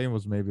think Clay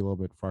was maybe a little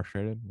bit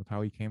frustrated with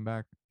how he came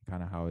back,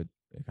 kind of how it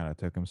kind of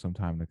took him some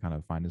time to kind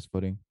of find his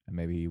footing, and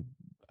maybe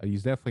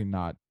he's definitely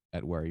not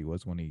at where he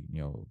was when he,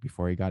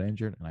 before he got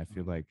injured. And I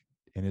feel like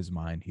in his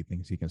mind, he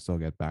thinks he can still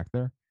get back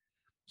there.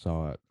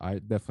 So I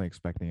definitely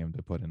expecting him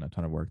to put in a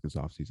ton of work this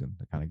offseason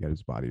to kind of get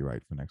his body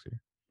right for next year.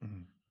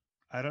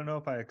 I don't know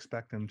if I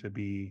expect him to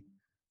be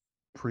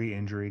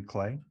pre-injury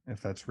Clay,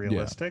 if that's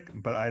realistic,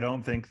 but I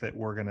don't think that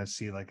we're going to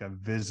see like a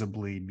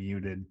visibly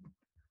muted,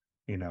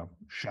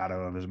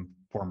 shadow of his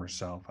former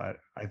self.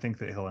 I think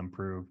that he'll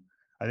improve.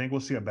 I think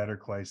we'll see a better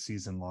Clay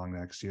season long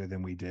next year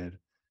than we did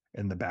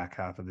in the back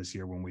half of this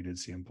year when we did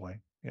see him play.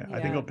 Yeah. I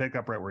think he'll pick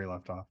up right where he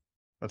left off.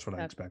 That's what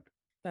I expect.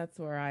 That's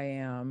where I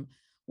am.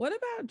 What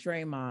about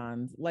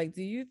Draymond? Like,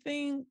 do you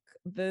think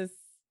this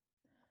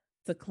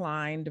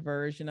declined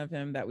version of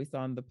him that we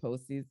saw in the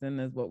postseason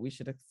is what we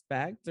should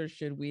expect, or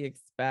should we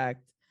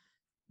expect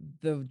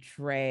the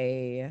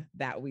Dre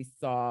that we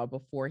saw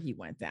before he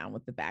went down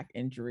with the back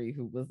injury,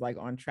 who was like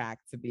on track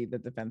to be the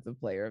defensive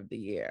player of the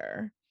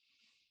year?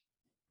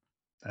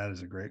 That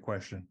is a great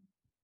question.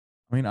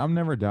 I mean, I'm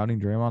never doubting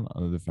Draymond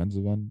on the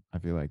defensive end. I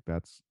feel like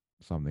that's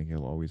something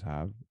he'll always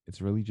have.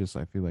 It's really just,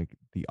 I feel like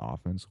the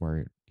offense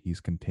where he's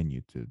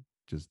continued to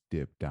just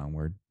dip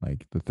downward.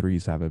 Like the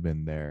threes haven't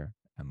been there,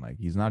 and like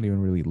he's not even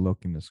really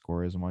looking to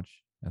score as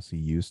much as he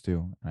used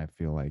to. And I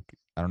feel like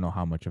I don't know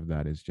how much of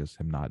that is just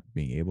him not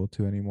being able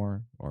to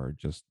anymore, or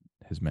just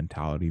his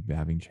mentality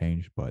having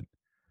changed. But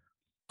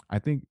I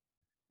think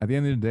at the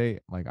end of the day,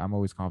 like I'm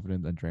always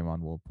confident that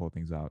Draymond will pull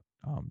things out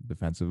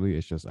defensively.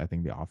 It's just I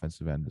think the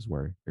offensive end is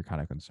where you're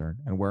kind of concerned,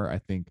 and where I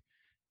think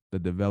the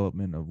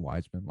development of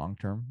Wiseman long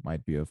term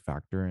might be a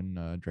factor in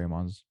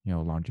Draymond's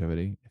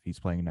longevity. If he's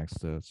playing next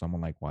to someone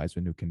like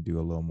Wiseman who can do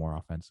a little more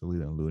offensively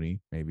than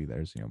Looney, maybe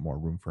there's more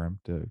room for him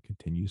to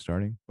continue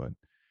starting. But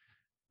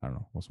I don't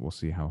know. We'll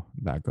see how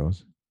that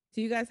goes.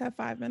 Do you guys have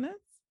 5 minutes?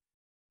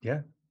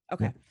 Yeah.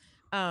 Okay.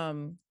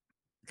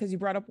 Because you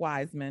brought up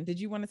Wiseman. Did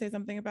you want to say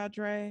something about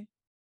Dre,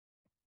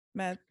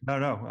 Matt?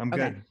 No, I'm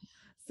good.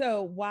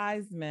 So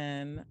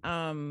Wiseman,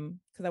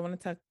 because I want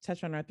to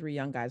touch on our 3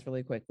 young guys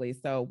really quickly.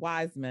 So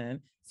Wiseman,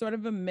 sort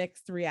of a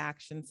mixed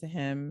reaction to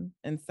him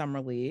in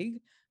summer league.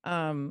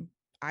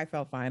 I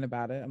felt fine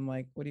about it. I'm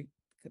like, the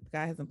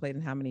guy hasn't played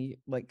in how many,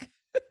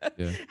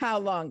 how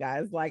long,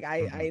 guys? Like,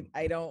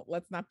 I don't,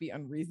 let's not be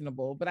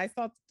unreasonable, but I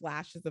saw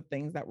flashes of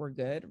things that were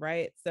good,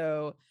 right?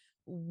 So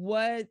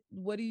what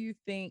do you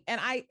think?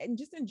 And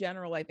just in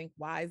general, I think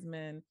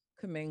Wiseman,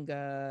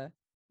 Kuminga,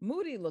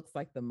 Moody looks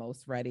like the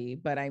most ready,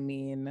 but I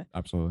mean,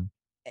 absolutely.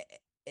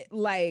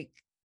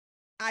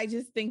 I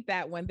just think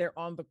that when they're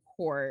on the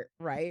court,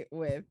 right,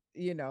 with,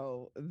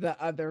 the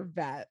other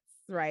vets,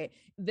 right?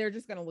 They're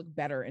just going to look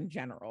better in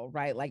general,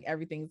 right? Like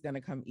everything's going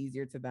to come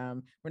easier to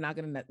them. We're not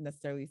going to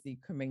necessarily see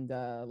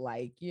Kuminga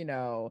like,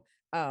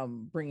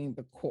 bringing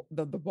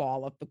the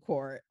ball up the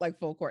court, like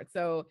full court.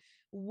 So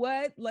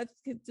let's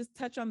just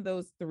touch on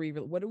those three.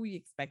 What do we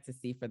expect to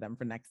see for them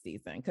for next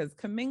season? Because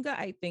Kuminga,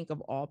 I think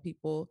of all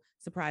people,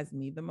 surprised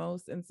me the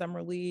most in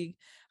summer league.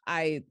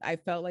 I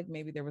felt like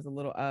maybe there was a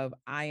little of,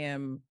 I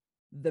am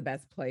the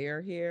best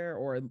player here,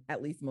 or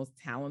at least most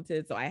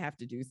talented, so I have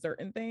to do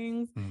certain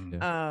things.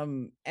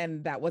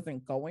 And that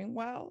wasn't going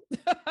well.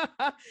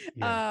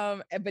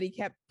 But he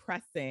kept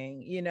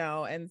pressing,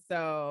 and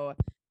so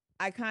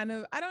I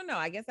don't know.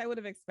 I guess I would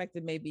have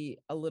expected maybe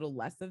a little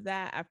less of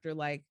that after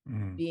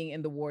being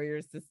in the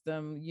Warriors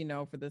system,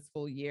 for this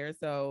full year.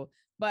 So,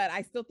 but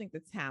I still think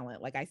the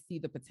talent, I see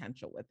the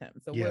potential with him.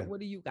 So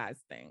what do you guys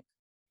think?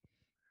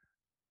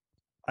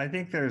 I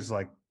think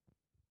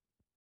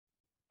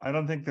I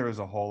don't think there was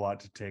a whole lot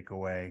to take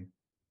away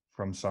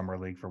from Summer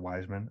League for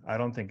Wiseman. I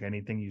don't think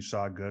anything you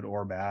saw, good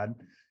or bad,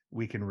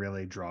 we can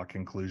really draw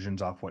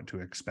conclusions off what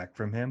to expect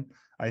from him.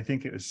 I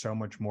think it was so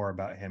much more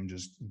about him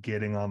just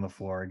getting on the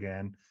floor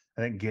again.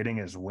 I think getting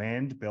his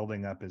wind,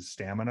 building up his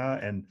stamina,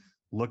 and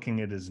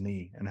looking at his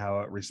knee and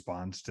how it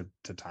responds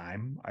to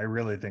time. I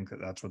really think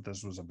that that's what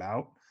this was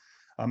about.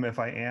 If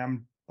I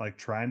am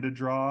trying to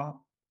draw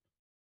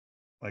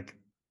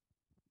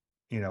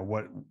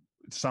what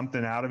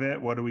something out of it,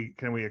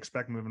 can we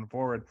expect moving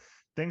forward?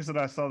 Things that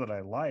I saw that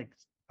I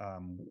liked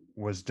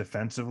was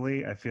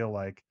defensively. I feel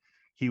like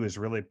he was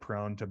really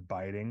prone to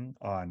biting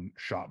on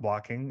shot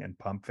blocking and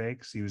pump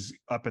fakes. He was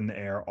up in the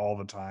air all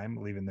the time,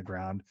 leaving the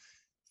ground.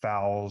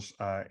 Fouls.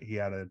 He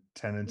had a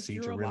tendency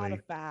to really, a lot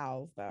of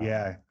fouls, though.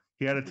 Yeah,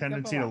 he had a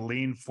tendency to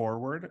lean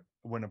forward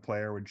when a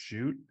player would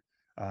shoot.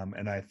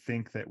 And I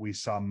think that we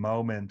saw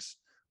moments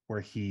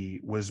where he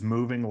was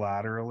moving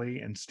laterally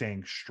and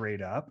staying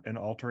straight up and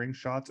altering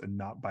shots and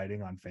not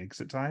biting on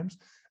fakes at times.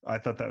 I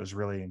thought that was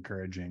really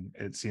encouraging.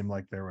 It seemed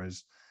like there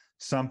was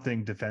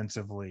something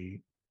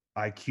defensively,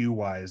 IQ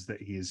wise, that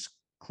he's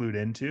clued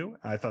into.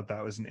 I thought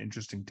that was an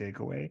interesting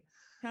takeaway.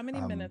 How many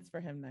minutes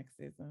for him next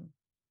season?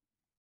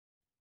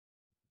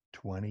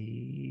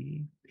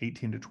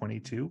 18 to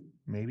 22,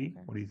 maybe.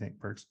 Okay. What do you think,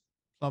 Perks?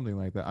 Something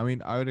like that. I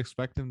mean, I would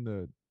expect him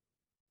to.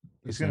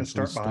 He's going to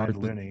start behind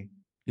Looney.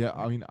 Yeah,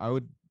 I mean, I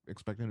would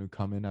expect him to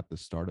come in at the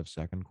start of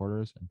second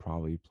quarters and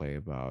probably play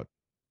about,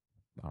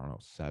 I don't know,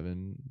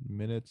 7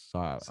 minutes. So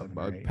I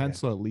would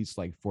pencil at least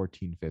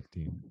 14,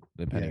 15,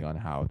 depending on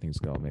how things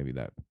go. Maybe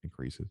that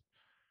increases.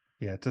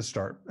 Yeah, to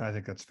start. I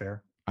think that's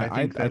fair.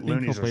 I think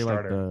Looney's he'll play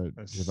the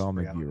JaVale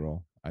McGee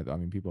role. I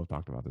mean, people have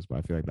talked about this, but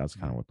I feel like that's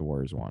kind of what the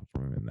Warriors want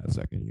from him in that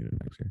second unit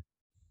next year.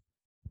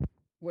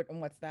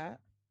 What's that?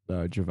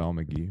 The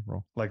JaVale McGee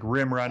role. Like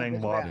rim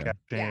running, lob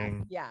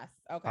catching. Yes.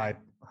 Okay.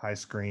 High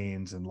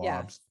screens and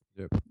lobs.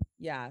 Yep.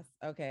 Yes.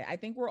 Okay. I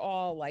think we're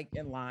all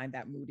in line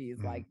that Moody's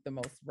the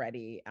most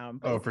ready.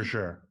 For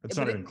sure. It's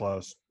not even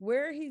close.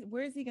 Where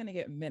is he going to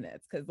get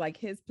minutes? Because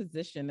his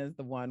position is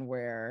the one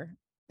where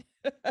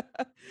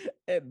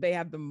they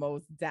have the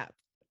most depth,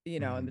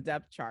 in the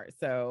depth chart.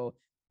 So,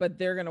 but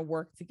they're going to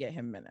work to get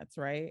him minutes,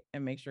 right?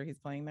 And make sure he's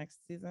playing next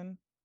season.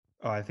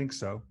 Oh, I think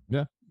so.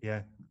 Yeah.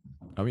 Yeah.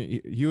 I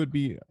mean, he would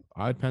be,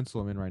 I'd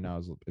pencil him in right now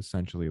as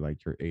essentially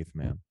your eighth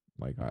man.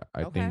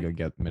 I think you'll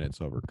get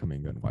minutes over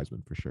Kuminga and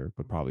Wiseman for sure,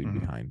 but probably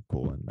behind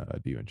Poole and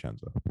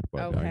DiVincenzo.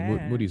 But I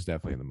mean, Moody's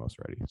definitely the most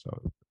ready, so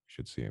you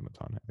should see him a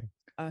ton, I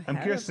think. I'm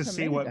curious to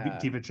see what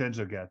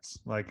DiVincenzo gets.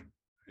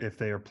 If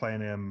they are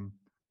playing him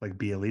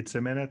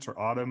Bielitsa minutes or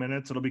Otto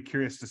minutes, it'll be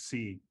curious to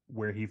see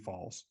where he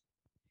falls.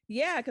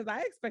 Yeah, because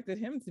I expected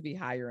him to be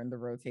higher in the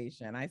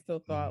rotation. I still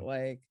thought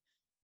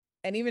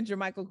and even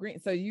Jermichael Green.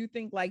 So you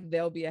think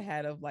they'll be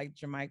ahead of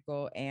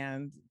Jermichael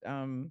and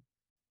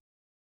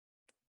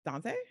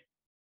Dante?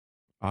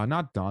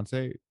 Not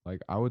Dante.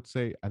 I would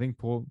say, I think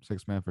Poole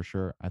 6 man for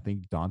sure. I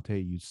think Dante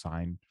you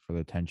signed for the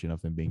attention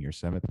of him being your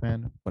 7th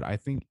man, but I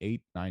think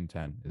 8, 9,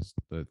 10 is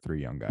the 3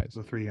 young guys.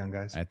 The 3 young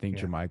guys. I think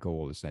Jermichael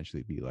will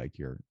essentially be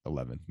your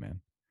 11th man,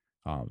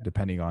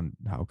 depending on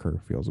how Kerr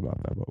feels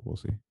about that, but we'll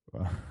see.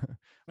 But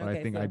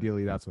I think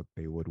ideally that's what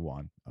they would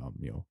want.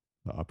 The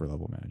upper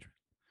level management.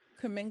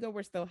 Kuminga,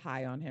 we're still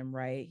high on him,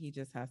 right? He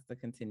just has to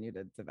continue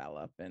to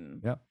develop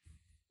and. Yep.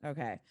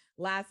 Okay.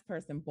 Last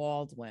person,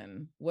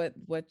 Baldwin. What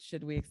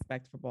should we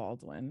expect for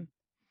Baldwin?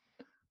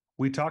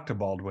 We talked to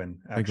Baldwin,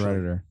 actually.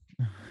 Redditor.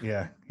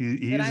 Yeah.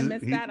 Did I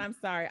miss that? I'm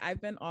sorry. I've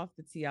been off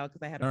the TL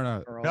because I had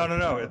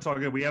No. It's all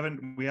good. We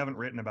haven't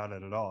written about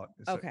it at all.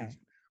 Okay.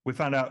 We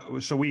found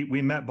out. So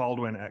we met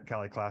Baldwin at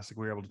Cali Classic.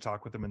 We were able to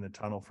talk with him in the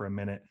tunnel for a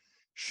minute.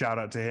 Shout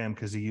out to him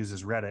because he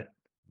uses Reddit.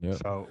 Yep.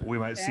 So we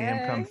might see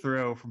him come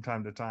through from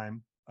time to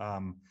time.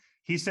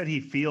 He said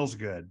he feels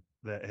good,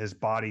 that his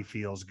body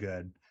feels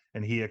good,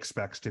 and he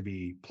expects to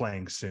be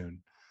playing soon.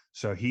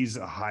 So he's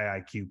a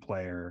high IQ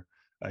player.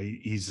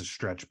 He's a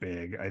stretch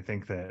big. I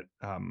think that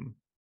I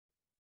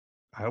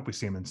hope we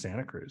see him in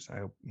Santa Cruz. I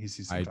hope he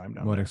sees some time down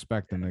there. I would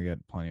expect him to get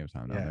plenty of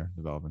time down there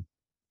developing.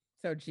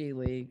 So G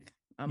League.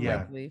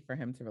 unlikely for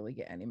him to really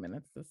get any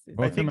minutes this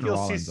season. I think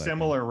you'll see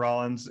similar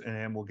Rollins and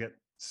him will get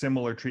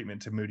similar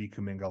treatment to Moody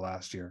Kuminga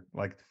last year,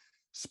 like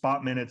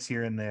spot minutes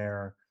here and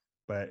there,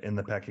 but in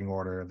the pecking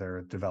order,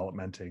 they're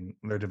developing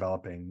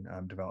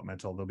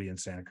developmental. They'll be in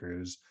Santa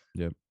Cruz.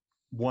 Yep.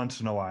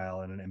 Once in a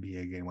while in an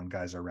NBA game when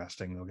guys are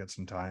resting, they'll get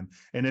some time.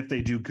 And if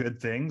they do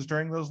good things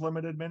during those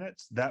limited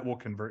minutes, that will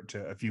convert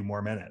to a few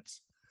more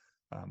minutes.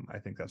 I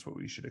think that's what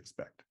we should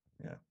expect.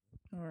 Yeah.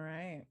 All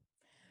right.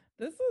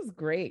 This was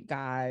great,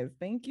 guys.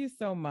 Thank you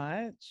so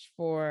much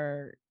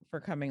for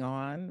coming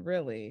on.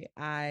 Really,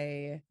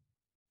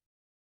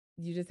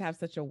 you just have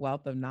such a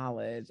wealth of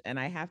knowledge, and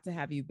I have to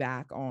have you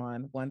back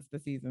on once the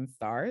season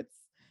starts.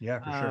 Yeah,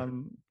 for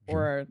sure.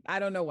 Or I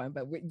don't know when,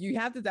 but you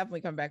have to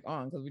definitely come back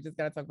on because we just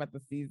got to talk about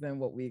the season,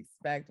 what we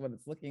expect, what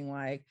it's looking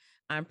like.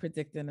 I'm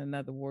predicting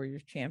another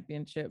Warriors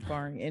championship,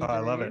 barring injuries. I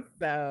love it.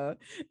 So,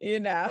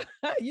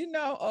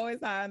 always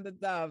high on the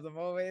Dubs. I'm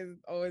always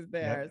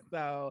there. Yep.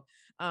 So,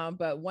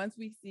 but once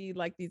we see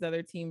like these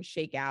other teams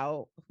shake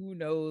out, who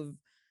knows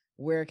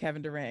where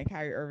Kevin Durant and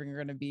Kyrie Irving are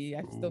going to be.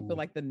 I still feel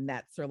like the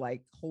Nets are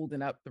like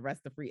holding up the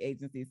rest of free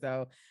agency.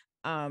 So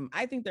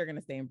I think they're going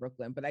to stay in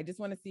Brooklyn, but I just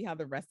want to see how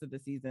the rest of the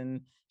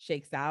season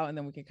shakes out. And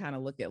then we can kind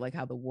of look at like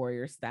how the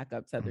Warriors stack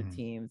up to other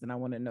teams. And I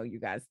want to know you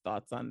guys'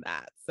 thoughts on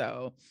that.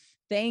 So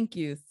thank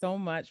you so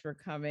much for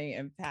coming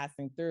and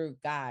passing through.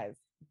 Guys,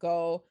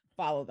 go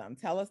follow them.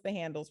 Tell us the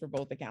handles for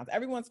both accounts.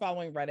 Everyone's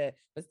following Reddit,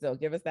 but still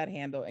give us that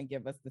handle and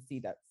give us the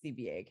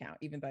CBA account,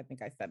 even though I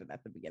think I said it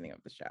at the beginning of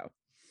the show.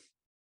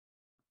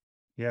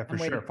 Yeah, for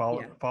sure.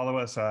 Follow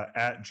us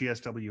at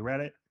GSW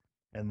Reddit.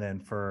 And then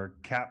for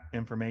cap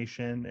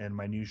information and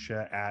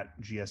minutia at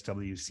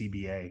GSW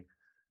CBA,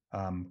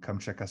 come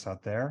check us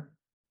out there.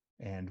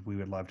 And we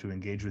would love to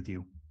engage with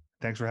you.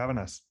 Thanks for having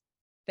us.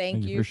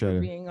 Thank you for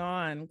being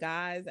on.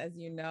 Guys, as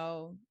you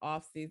know,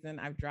 off season,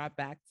 I've dropped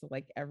back to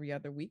like every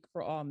other week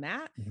for all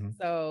that.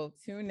 So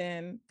tune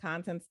in.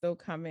 Content's still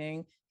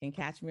coming. You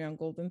can catch me on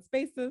Golden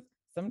Spaces.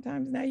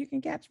 Sometimes now you can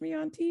catch me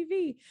on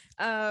TV.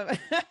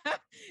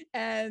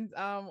 And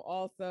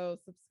also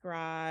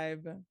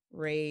subscribe,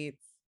 rate,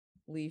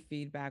 leave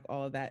feedback,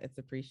 all of that. It's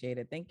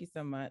appreciated. Thank you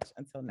so much.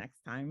 Until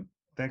next time.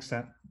 Thanks,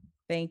 Sam.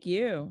 Thank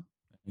you.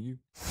 Thank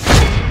you.